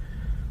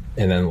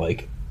 And then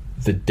like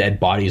the dead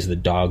bodies of the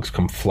dogs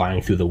come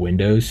flying through the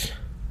windows.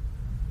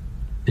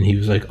 And he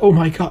was like, oh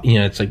my god,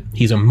 it's like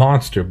he's a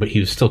monster, but he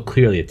was still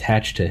clearly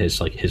attached to his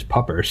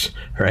puppers,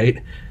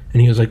 right?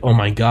 And he was like, oh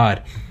my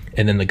god.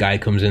 And then the guy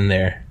comes in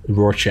there,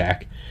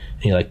 Rorschach,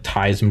 and he like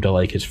ties him to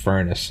like his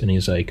furnace, and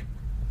he's like,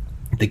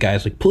 the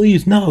guy's like,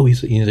 please no.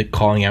 He's like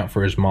calling out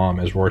for his mom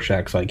as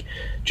Rorschach's like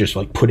just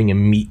like putting a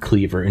meat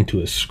cleaver into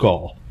his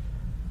skull.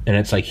 And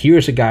it's like,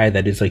 here's a guy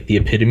that is like the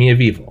epitome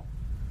of evil,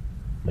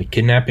 like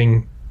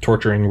kidnapping,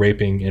 torturing,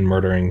 raping, and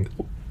murdering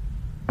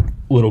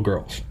little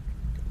girls.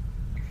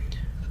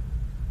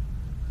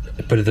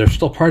 But there's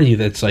still part of you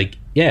that's like,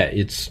 yeah,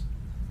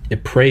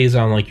 it preys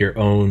on like your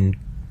own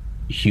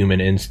human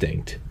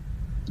instinct,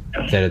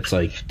 that it's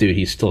like, dude,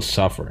 he's still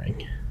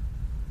suffering.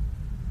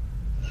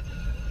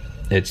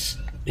 It's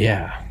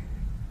I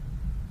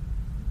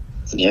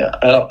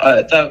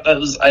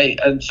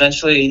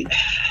eventually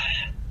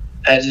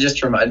I had to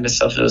just remind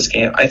myself it was a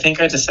game. I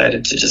think I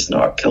decided to just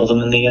not kill them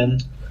in the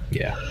end.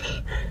 Yeah.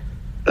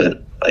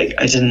 But like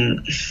I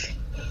didn't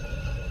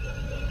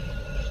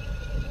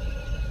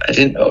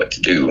know what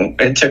to do.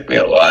 It took me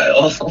a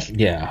while.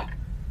 Yeah.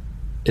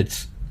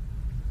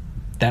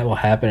 That will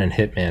happen in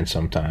Hitman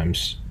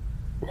sometimes,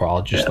 where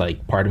I'll just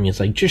like, part of me is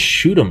like, just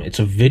shoot him. It's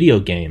a video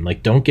game.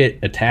 Like, don't get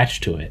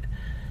attached to it.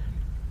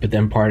 But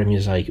then part of me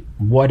is like,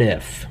 what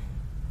if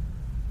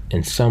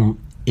in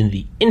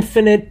the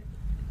infinite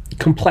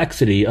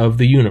complexity of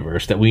the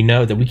universe that we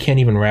know that we can't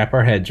even wrap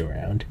our heads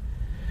around,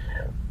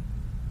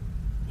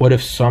 what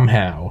if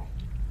somehow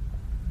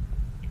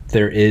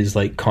there is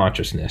like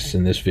consciousness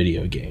in this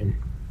video game?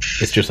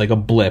 It's just like a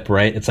blip,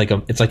 right? It's like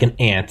an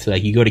ant.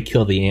 Like you go to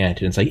kill the ant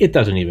and it's like, it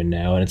doesn't even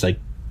know. And it's like,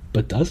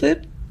 but does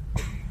it?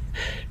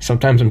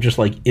 Sometimes I'm just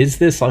like, is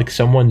this like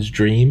someone's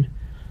dream?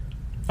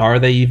 Are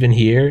they even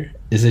here?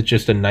 Is it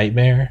just a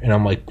nightmare? And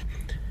I'm like,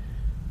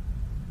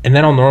 and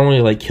then I'll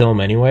normally like kill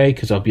him anyway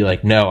because I'll be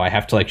like, no, I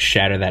have to like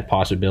shatter that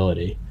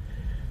possibility.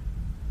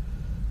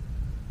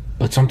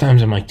 But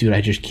sometimes I'm like, dude,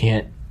 I just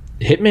can't.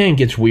 Hitman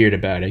gets weird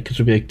about it because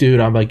we'll be like, dude,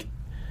 I'm like,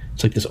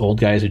 it's like this old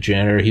guy's a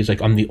janitor. He's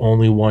like, I'm the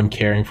only one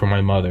caring for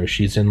my mother.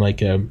 She's in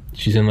like an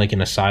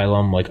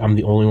asylum. Like, I'm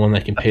the only one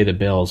that can pay the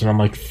bills. And I'm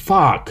like,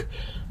 fuck.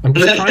 I'm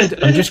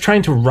just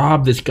trying to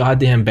rob this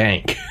goddamn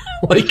bank.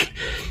 Like,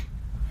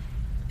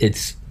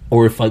 it's,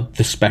 or if like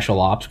the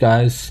special ops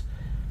guys,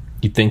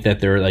 you think that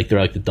they're like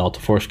the Delta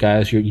Force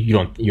guys.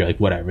 You're like,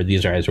 whatever.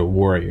 These guys are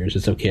warriors.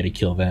 It's okay to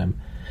kill them.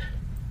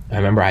 I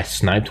remember I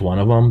sniped one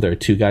of them. There were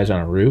two guys on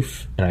a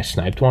roof, and I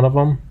sniped one of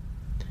them.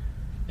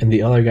 And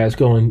the other guy's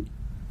going,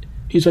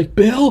 he's like,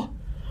 Bill?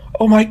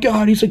 Oh my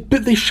God. He's like,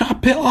 they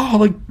shot Bill. Oh,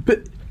 like,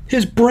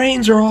 his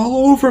brains are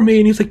all over me.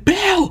 And he's like,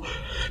 Bill!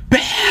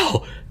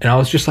 And I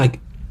was just like,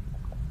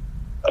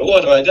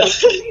 what have I done?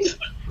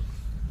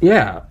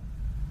 Yeah.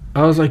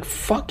 I was like,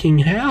 fucking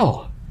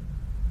hell.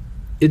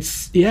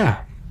 It's,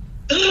 yeah.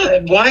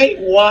 Why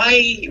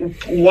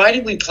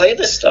did we play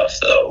this stuff,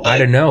 though? I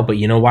don't know, but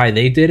you know why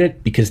they did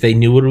it? Because they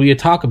knew we would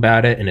talk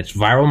about it, and it's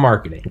viral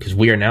marketing, because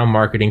we are now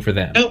marketing for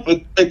them. No,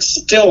 but like,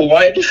 still,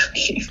 why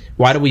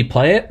do we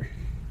play it?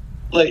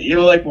 Like,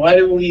 you're like, why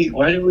do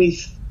we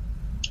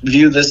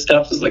view this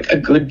stuff as like a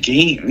good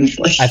game?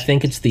 Like, I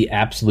think it's the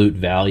absolute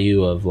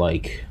value of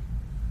like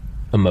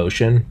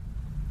emotion,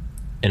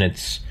 and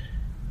it's,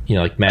 you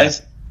know, like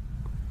math.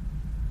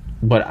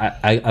 But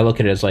I look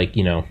at it as like,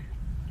 you know,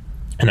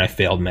 and I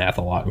failed math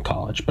a lot in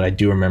college, but I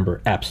do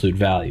remember absolute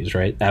values,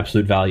 right?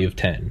 Absolute value of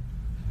 10.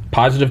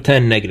 Positive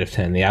 10, negative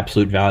 10. The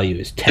absolute value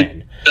is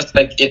 10. Just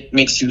like it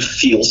makes you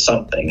feel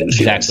something. And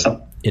exactly.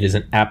 Something. It is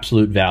an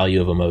absolute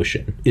value of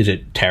emotion. Is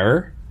it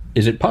terror?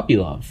 Is it puppy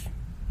love?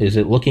 Is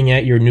it looking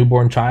at your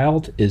newborn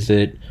child? Is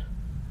it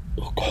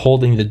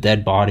holding the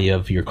dead body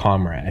of your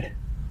comrade?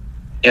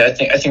 Yeah,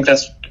 I think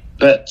that's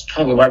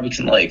probably why we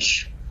can like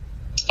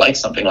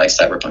something like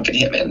Cyberpunk and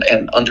Hitman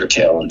and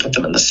Undertale and put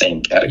them in the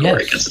same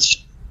category,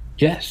 because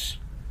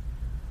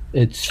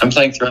it's. I'm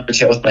playing through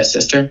Undertale with my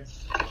sister.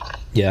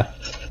 Yeah.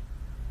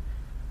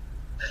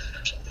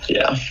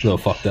 Yeah. A little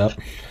fucked up.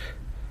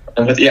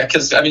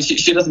 Because I mean,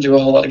 she doesn't do a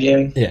whole lot of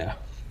gaming. Yeah.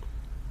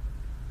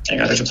 I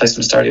got her to play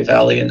some Stardew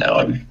Valley, and now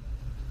I'm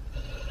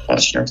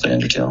watching her play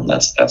Undertale, and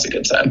that's a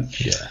good time.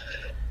 Yeah.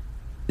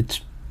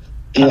 It's.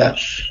 Yeah.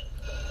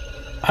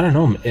 I don't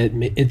know.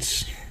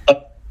 It's.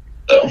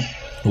 So.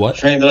 What?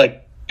 Trying to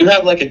like, you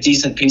have like a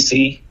decent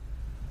PC.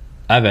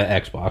 I have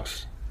an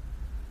Xbox.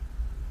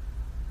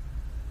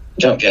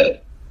 Don't get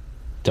it.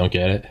 Don't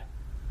get it?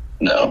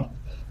 No.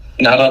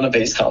 Not on a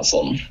base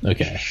console.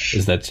 Okay.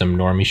 Is that some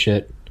normie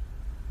shit?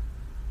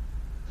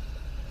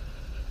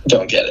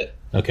 Don't get it.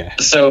 Okay.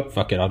 So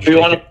fuck it. I'll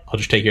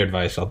just take your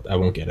advice. I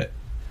won't get it.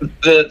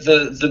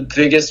 The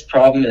biggest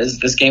problem is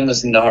this game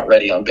was not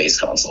ready on base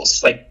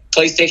consoles. Like,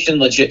 PlayStation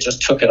legit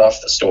just took it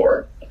off the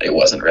store. It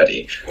wasn't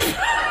ready.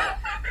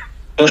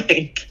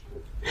 Like,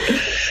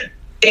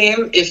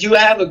 game, if you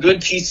have a good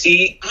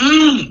PC,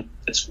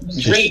 it's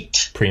great.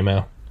 Just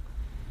primo.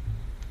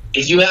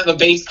 If you have a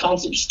base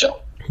console, just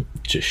don't.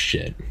 Just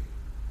shit.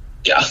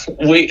 Yeah.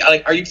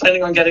 Are you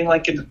planning on getting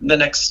like the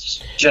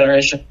next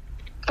generation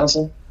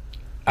console?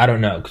 I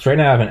don't know, because right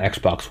now I have an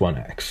Xbox One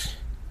X,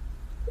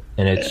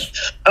 and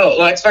it's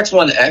Xbox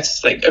One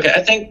X. Like, okay,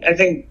 I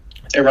think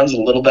it runs a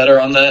little better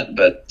on that,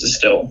 but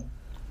still.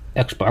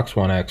 Xbox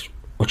One X,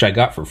 which I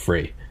got for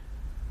free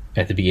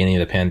at the beginning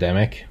of the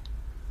pandemic.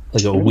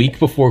 Like a week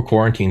before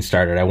quarantine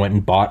started, I went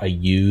and bought a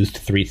used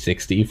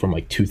 360 from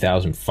like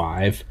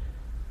 2005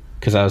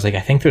 because I was like, I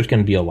think there's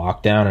going to be a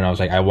lockdown, and I was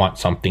like, I want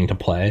something to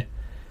play,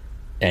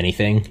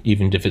 anything,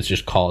 even if it's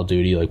just Call of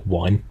Duty like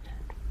 1.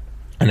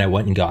 And I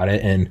went and got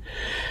it, and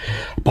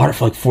bought it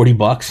for like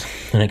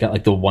 $40, and I got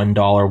like the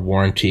 $1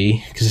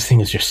 warranty because this thing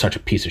is just such a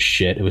piece of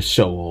shit. It was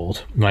so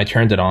old. When I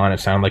turned it on, it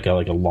sounded like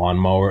a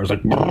lawnmower. It was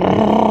like,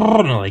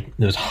 and like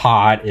it was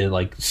hot. It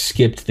like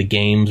skipped. The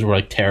games were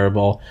like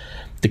terrible.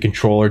 The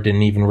controller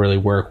didn't even really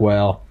work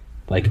well.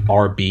 Like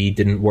RB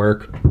didn't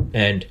work,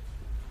 and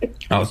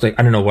I was like,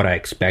 I don't know what I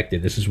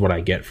expected. This is what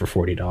I get for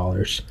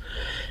 $40.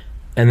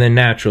 And then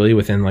naturally,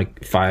 within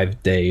like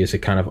 5 days, it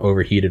kind of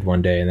overheated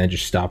one day and then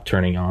just stopped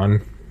turning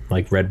on,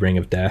 like Red Ring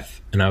of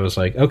Death. And I was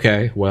like,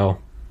 okay,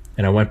 well,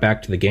 and I went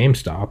back to the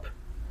GameStop,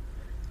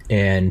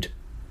 and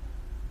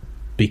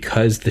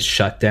because the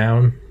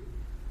shutdown,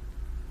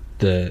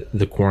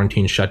 the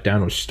quarantine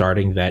shutdown was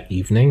starting that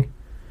evening,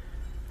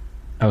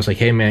 I was like,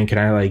 hey man, can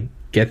I like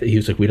get that? He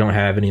was like, we don't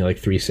have any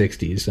like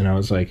 360s. And I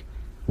was like,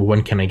 well,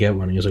 when can I get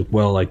one? And he was like,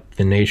 well, like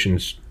the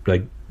nation's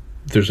like,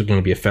 there's going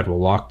to be a federal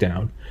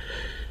lockdown.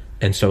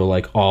 And so,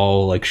 like,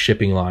 all, like,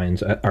 shipping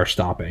lines are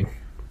stopping.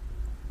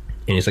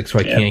 And he's like, so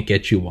I can't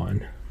get you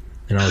one.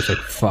 And I was like,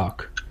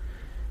 fuck.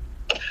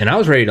 And I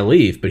was ready to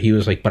leave, but he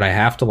was like, but I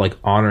have to, like,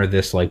 honor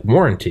this, like,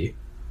 warranty.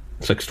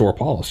 It's, like, store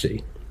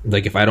policy.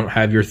 Like, if I don't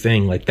have your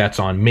thing, like, that's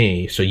on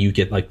me, so you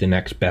get, like, the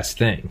next best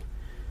thing.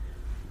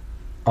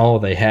 All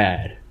they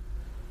had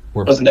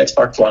was an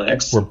Xbox One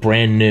X. Were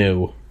brand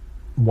new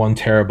 1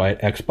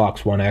 terabyte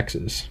Xbox One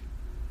X's.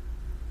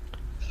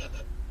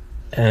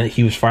 And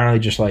he was finally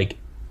just like,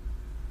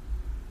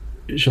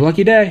 "It's your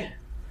lucky day."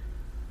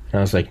 And I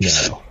was like,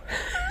 no.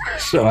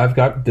 So I've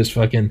got this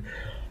fucking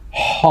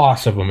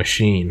hoss of a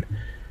machine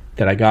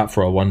that I got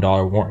for a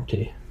 $1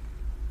 warranty.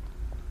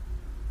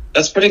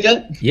 That's pretty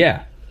good.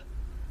 Yeah.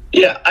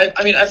 Yeah,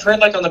 I mean, I've heard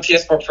like on the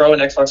PS4 Pro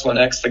and Xbox One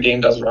X, the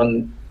game does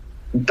run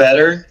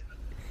better.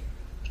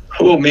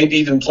 Oh, maybe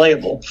even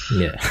playable.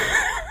 Yeah.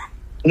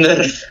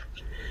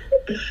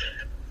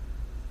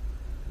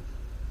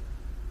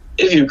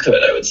 If you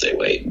could, I would say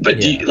wait.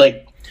 But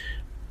Yeah.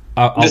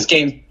 this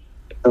game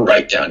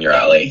right down your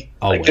alley.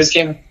 This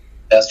game,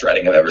 best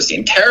writing I've ever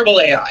seen.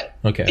 Terrible AI.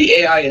 Okay. The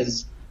AI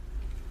is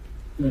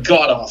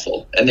god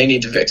awful, and they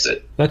need to fix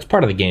it. That's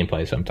part of the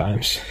gameplay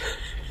sometimes.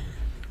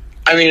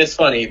 I mean, it's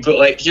funny, but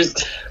if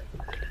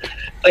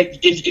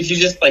you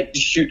just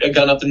shoot a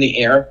gun up in the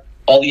air,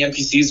 all the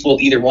NPCs will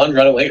either 1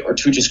 run away or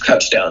 2 just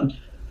crouch down.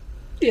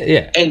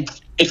 Yeah. And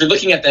if you're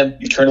looking at them,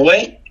 you turn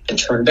away and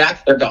turn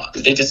back, they're gone.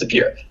 They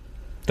disappear.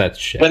 That's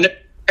shit. When they're in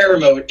air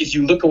mode, if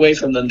you look away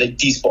from them, they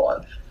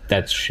despawn.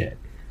 That's shit.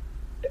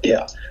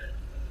 Yeah.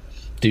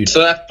 Dude. So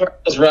that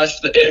part was rushed.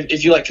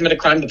 If you commit a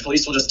crime, the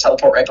police will just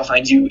teleport right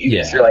behind you, even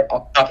if you're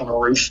on top of a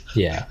roof.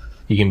 Yeah.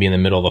 You can be in the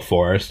middle of the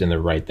forest and they're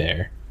right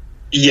there.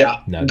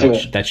 Yeah. No,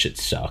 that shit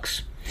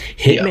sucks.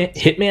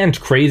 Hitman's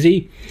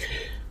crazy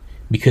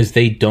because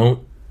they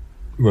don't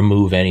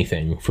remove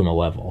anything from a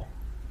level.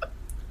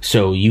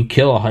 So you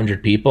kill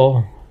 100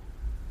 people,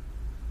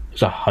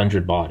 there's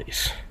 100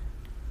 bodies.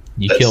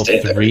 You kill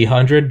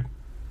 300,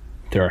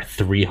 there are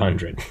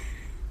 300.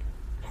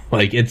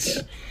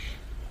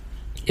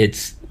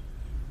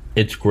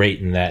 It's great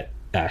in that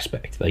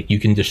aspect. You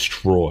can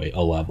destroy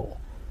a level.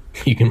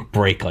 You can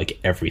break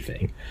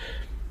everything.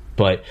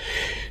 But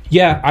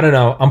yeah, I don't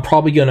know.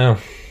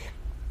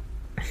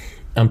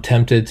 I'm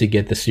tempted to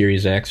get the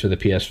Series X or the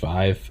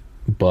PS5,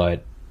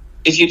 but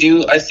if you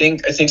do, I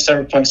think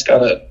Cyberpunk's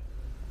got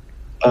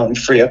a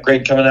free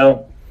upgrade coming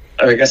out.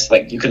 I guess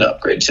you can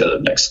upgrade to the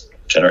next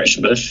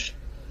generation, but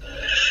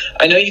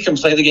I know you can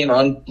play the game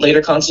on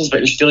later consoles,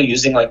 but you're still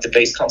using the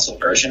base console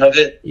version of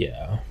it.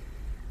 Yeah.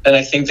 And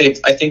I think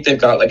they've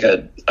got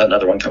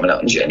another one coming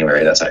out in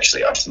January that's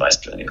actually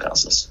optimized for the new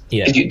consoles.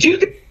 Yeah. If you do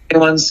get the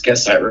ones, get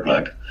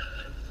Cyberpunk,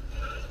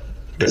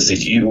 because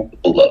you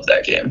will love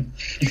that game.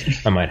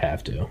 I might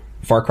have to.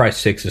 Far Cry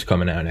 6 is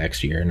coming out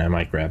next year, and I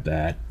might grab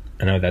that.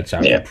 I know that's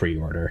out for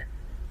pre-order.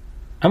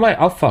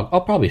 I'll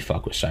probably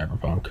fuck with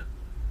Cyberpunk.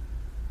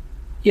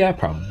 Yeah, I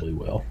probably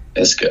will.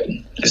 It's good.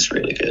 It's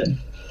really good.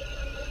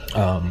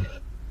 I'm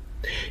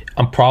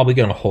probably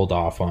going to hold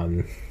off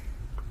on...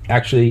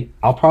 Actually,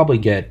 I'll probably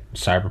get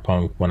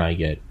Cyberpunk when I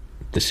get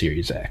the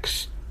Series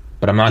X.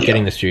 But I'm not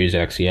getting the Series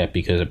X yet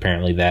because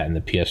apparently that and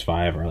the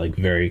PS5 are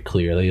very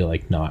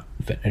clearly not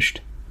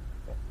finished.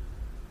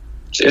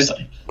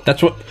 Seriously?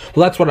 That's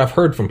what I've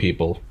heard from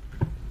people.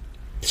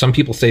 Some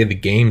people say the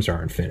games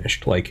aren't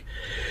finished.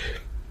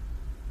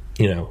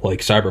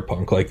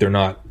 Cyberpunk, they're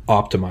not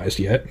optimized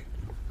yet.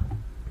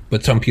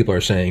 But some people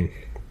are saying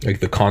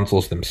the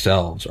consoles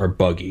themselves are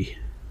buggy.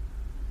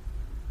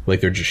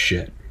 They're just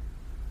shit.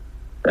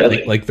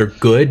 Really? They're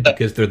good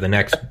because they're the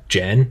next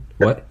gen.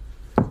 What?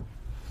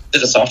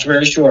 Is it a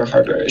software issue or a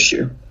hardware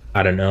issue?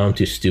 I don't know. I'm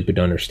too stupid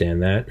to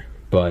understand that.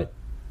 But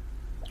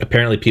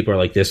apparently people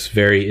are this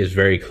is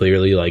very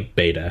clearly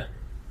beta.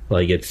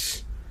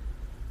 It's...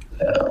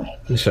 No.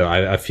 So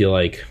I feel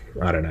I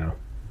don't know.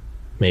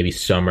 Maybe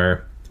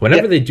summer.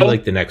 Whenever they do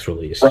the next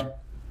release. Out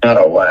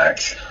of whack.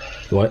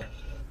 What?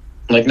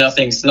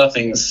 Nothing's I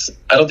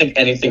don't think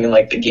anything in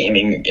the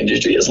gaming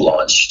industry is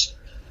launched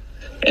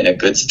in a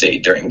good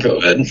state during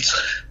COVID.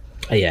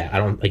 Yeah, I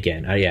don't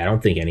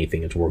think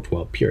anything has worked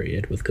well,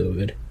 period, with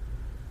COVID.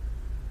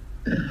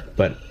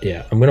 But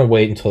yeah, I'm gonna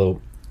wait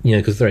until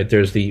because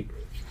there's the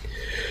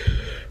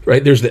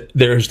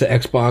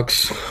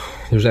Xbox,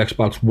 there's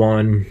Xbox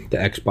One, the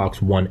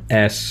Xbox One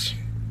S,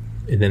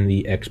 and then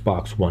the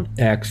Xbox One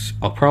X.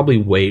 I'll probably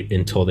wait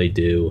until they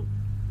do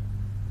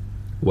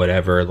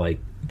whatever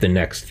the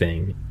next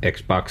thing,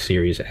 Xbox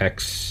Series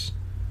X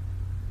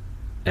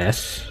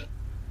S.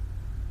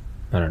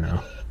 I don't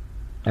know.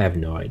 I have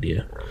no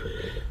idea.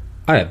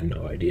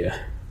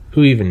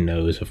 Who even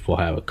knows if we'll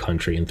have a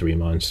country in 3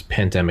 months?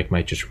 Pandemic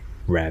might just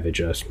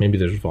ravage us. Maybe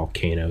there's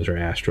volcanoes or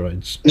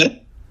asteroids.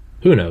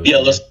 Who knows?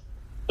 Yellowstone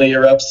finally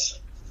erupts.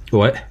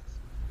 What?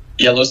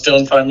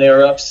 Yellowstone finally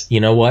erupts. You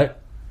know what?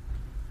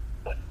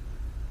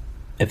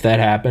 If that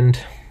happened,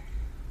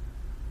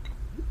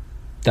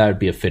 that would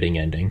be a fitting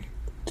ending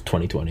to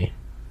 2020.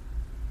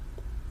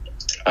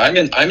 I'm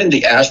in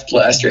the ash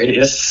blast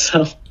radius,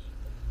 so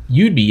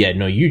you'd be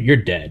you're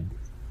dead.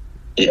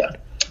 Yeah.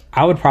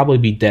 I would probably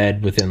be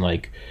dead within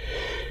a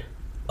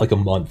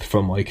month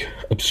from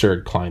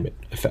absurd climate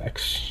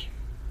effects.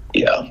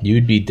 Yeah.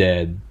 You'd be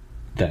dead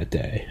that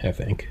day, I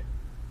think.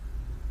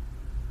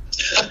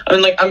 I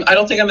mean, I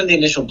don't think I'm in the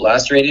initial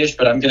blast radius,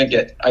 but I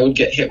would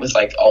get hit with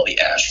all the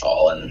ash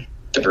fall and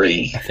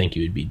debris. I think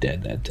you would be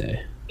dead that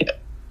day. Yeah.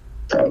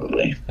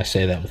 probably. I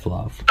say that with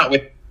love. Not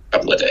with a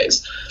couple of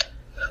days.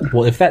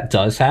 Well, if that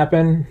does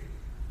happen,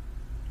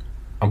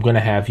 I'm going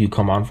to have you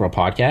come on for a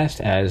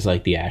podcast as,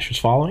 like, the ash is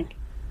falling.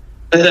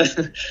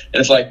 And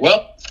it's like,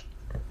 well,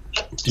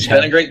 it's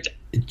been a great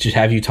day. Just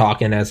have you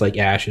talking as, like,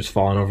 ash is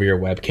falling over your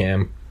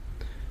webcam.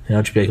 And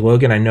I'll just be like,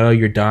 Logan, I know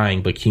you're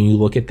dying, but can you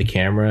look at the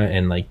camera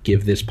and, like,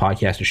 give this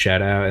podcast a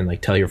shout out and,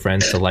 like, tell your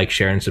friends to like,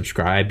 share, and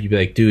subscribe? You'd be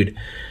like, dude,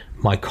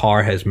 my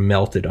car has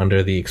melted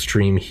under the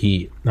extreme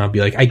heat. And I'll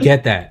be like, I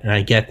get that, and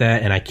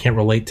I can't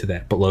relate to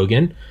that. But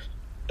Logan,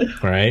 all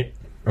right,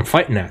 I'm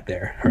fighting out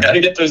there. Right? Gotta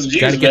get those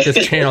views. Gotta get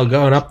this channel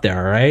going up there,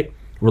 all right?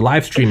 We're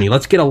live streaming.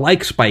 Let's get a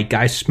like spike,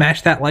 guys.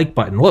 Smash that like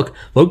button. Look,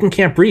 Logan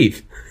can't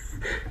breathe.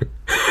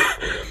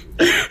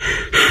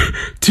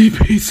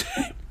 TPC.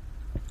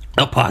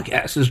 A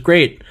podcast is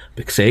great.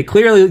 But say it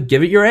clearly.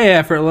 Give it your A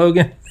effort,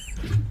 Logan.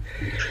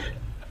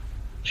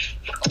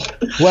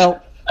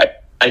 Well,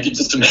 I could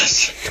just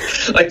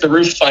imagine, like, the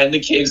roof finally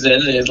caves in,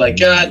 and it's like,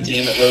 God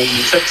damn it, Logan,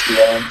 you took too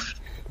long.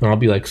 And I'll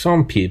be like,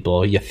 some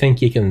people, you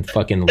think you can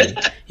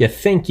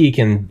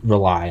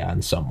rely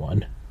on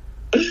someone.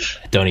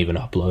 I don't even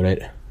upload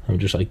it. I'm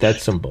just like,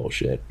 that's some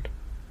bullshit.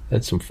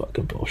 That's some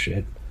fucking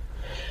bullshit.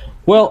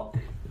 Well,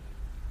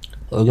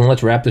 Logan,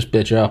 let's wrap this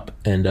bitch up.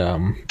 And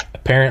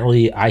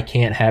apparently I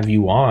can't have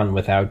you on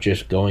without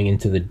just going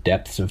into the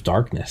depths of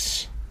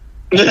darkness.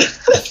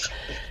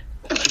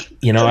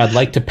 You know, I'd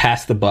like to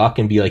pass the buck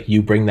and be like,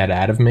 you bring that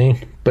out of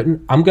me, but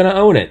I'm going to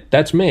own it.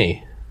 That's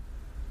me.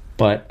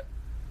 But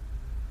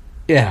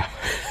yeah,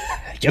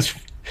 I guess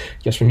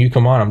when you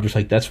come on, I'm just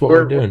like, that's what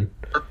we're doing.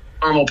 We're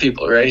normal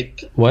people, right?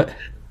 What?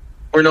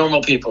 We're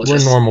normal people.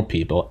 We're normal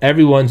people.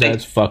 Everyone's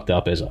as fucked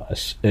up as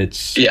us.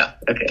 It's yeah.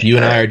 Okay. You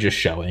and I are just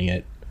showing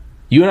it.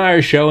 You and I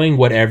are showing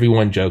what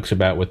everyone jokes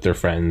about with their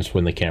friends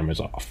when the camera's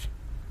off.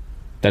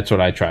 That's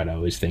what I try to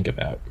always think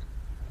about.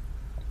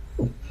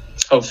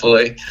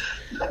 Hopefully.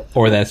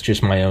 Or that's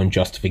just my own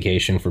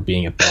justification for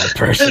being a bad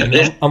person.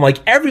 I'm like,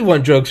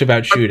 everyone jokes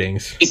about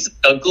shootings. He's an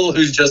uncle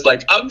who's just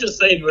like, I'm just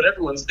saying what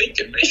everyone's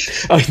thinking, me.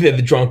 Oh, they're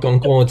the drunk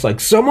uncle. It's like,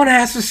 someone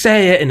has to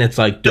say it. And it's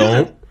like,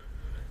 don't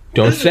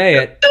say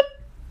it.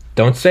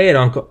 Don't say it,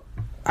 uncle.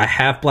 I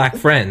have black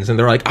friends. And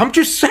they're like, I'm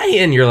just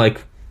saying. You're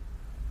like,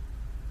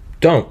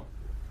 don't.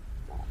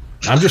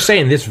 I'm just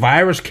saying this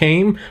virus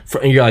came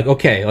from, and you're like,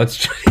 okay,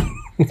 let's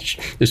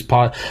this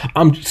pod.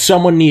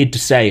 Someone need to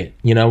say it.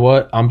 You know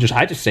what? I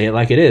just say it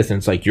like it is. And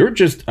it's like, you're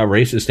just a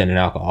racist and an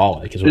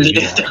alcoholic is what you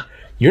are.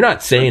 You're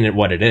not saying it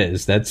what it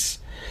is. That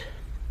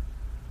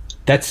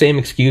same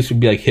excuse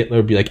would be like Hitler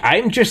would be like,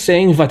 I'm just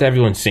saying what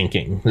everyone's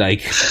thinking.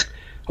 Like,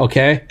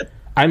 okay?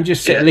 I'm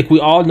just saying, like, we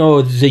all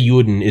know the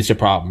Juden is a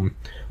problem.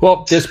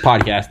 Well, this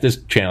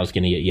channel is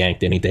going to get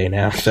yanked any day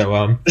now.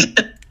 So,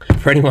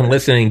 for anyone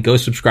listening, go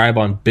subscribe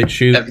on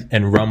BitChute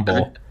and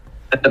Rumble.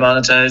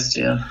 Demonetized,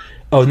 yeah.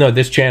 Oh no,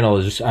 this channel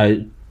is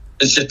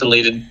it's just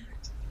deleted.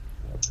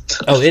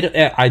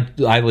 I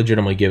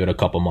legitimately give it a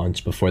couple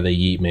months before they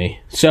yeet me.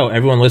 So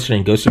everyone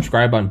listening, go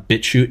subscribe on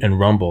BitChute and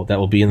Rumble. That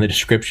will be in the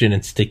description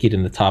and stick it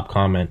in the top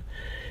comment.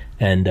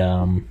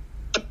 And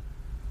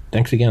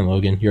thanks again,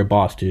 Logan. You're a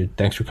boss, dude.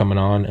 Thanks for coming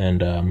on.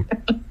 And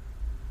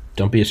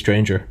don't be a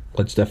stranger.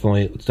 Let's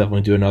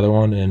definitely do another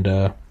one,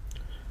 and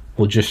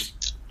we'll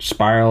just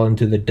spiral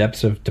into the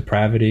depths of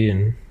depravity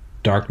and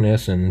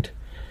darkness. And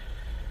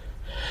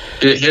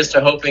here's to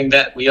hoping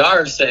that we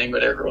are saying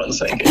what everyone's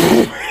thinking.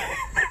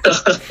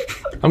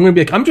 I'm gonna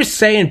be like, I'm just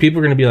saying. People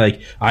are gonna be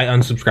like, I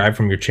unsubscribed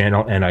from your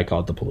channel and I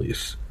called the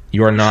police.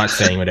 You are not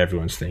saying what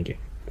everyone's thinking.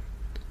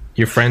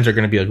 Your friends are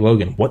gonna be like,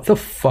 Logan, what the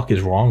fuck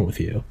is wrong with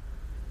you?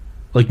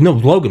 Like, no,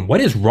 Logan, what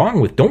is wrong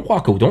with? Don't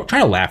walk away. Don't try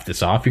to laugh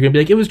this off. You're gonna be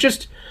like, it was a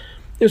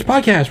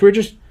podcast.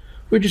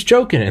 We're just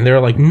joking. And they're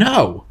like,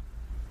 no.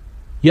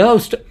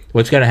 Yellowstone.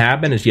 What's gonna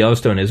happen is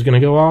Yellowstone is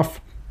gonna go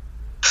off,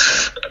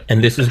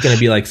 and this is gonna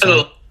be like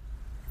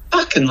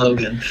fucking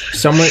Logan.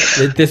 This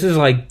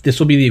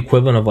will be the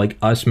equivalent of like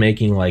us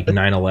making like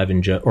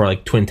 9/11 or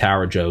like Twin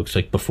Tower jokes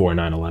like before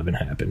 9/11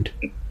 happened.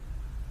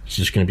 It's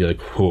just gonna be like,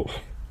 whoa.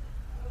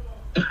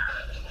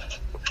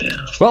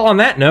 Yeah. Well, on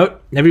that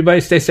note,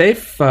 everybody stay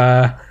safe.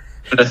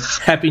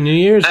 Happy New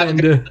Year's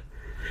and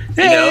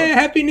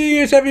Happy New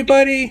Year's,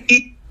 everybody.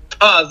 Be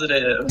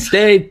positive.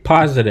 Stay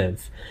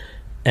positive.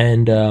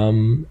 And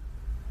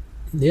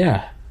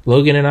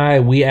Logan and I,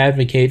 we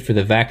advocate for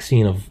the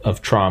vaccine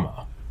of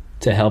trauma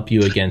to help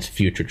you against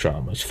future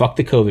traumas. Fuck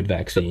the COVID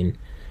vaccine.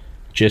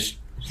 Just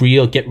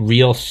get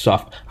real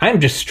soft.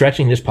 I'm just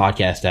stretching this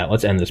podcast out.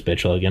 Let's end this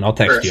bitch, Logan. I'll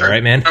text you, all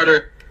right, man?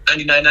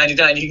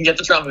 $99.99. You can get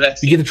the trauma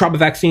vaccine. You get the trauma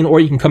vaccine, or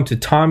you can come to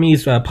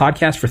Tommy's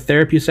podcast for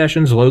therapy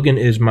sessions. Logan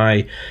is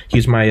my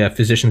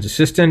physician's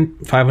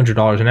assistant.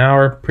 $500 an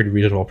hour, pretty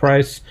reasonable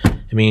price.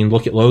 I mean,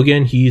 look at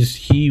Logan. He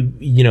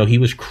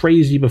was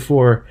crazy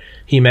before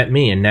he met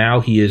me, and now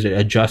he is an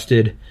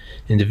adjusted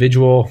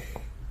individual.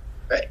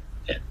 Right.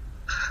 Yeah.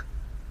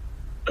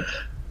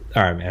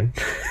 All right, man.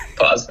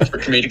 Pause for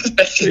comedic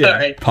effect. Yeah, all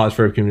right. Pause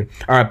for comedic.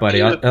 All right,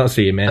 buddy. I'll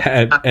see you,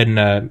 man. And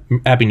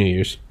Happy New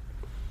Year's.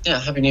 Yeah,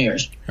 Happy New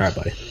Year's. All right,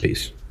 buddy.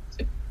 Peace.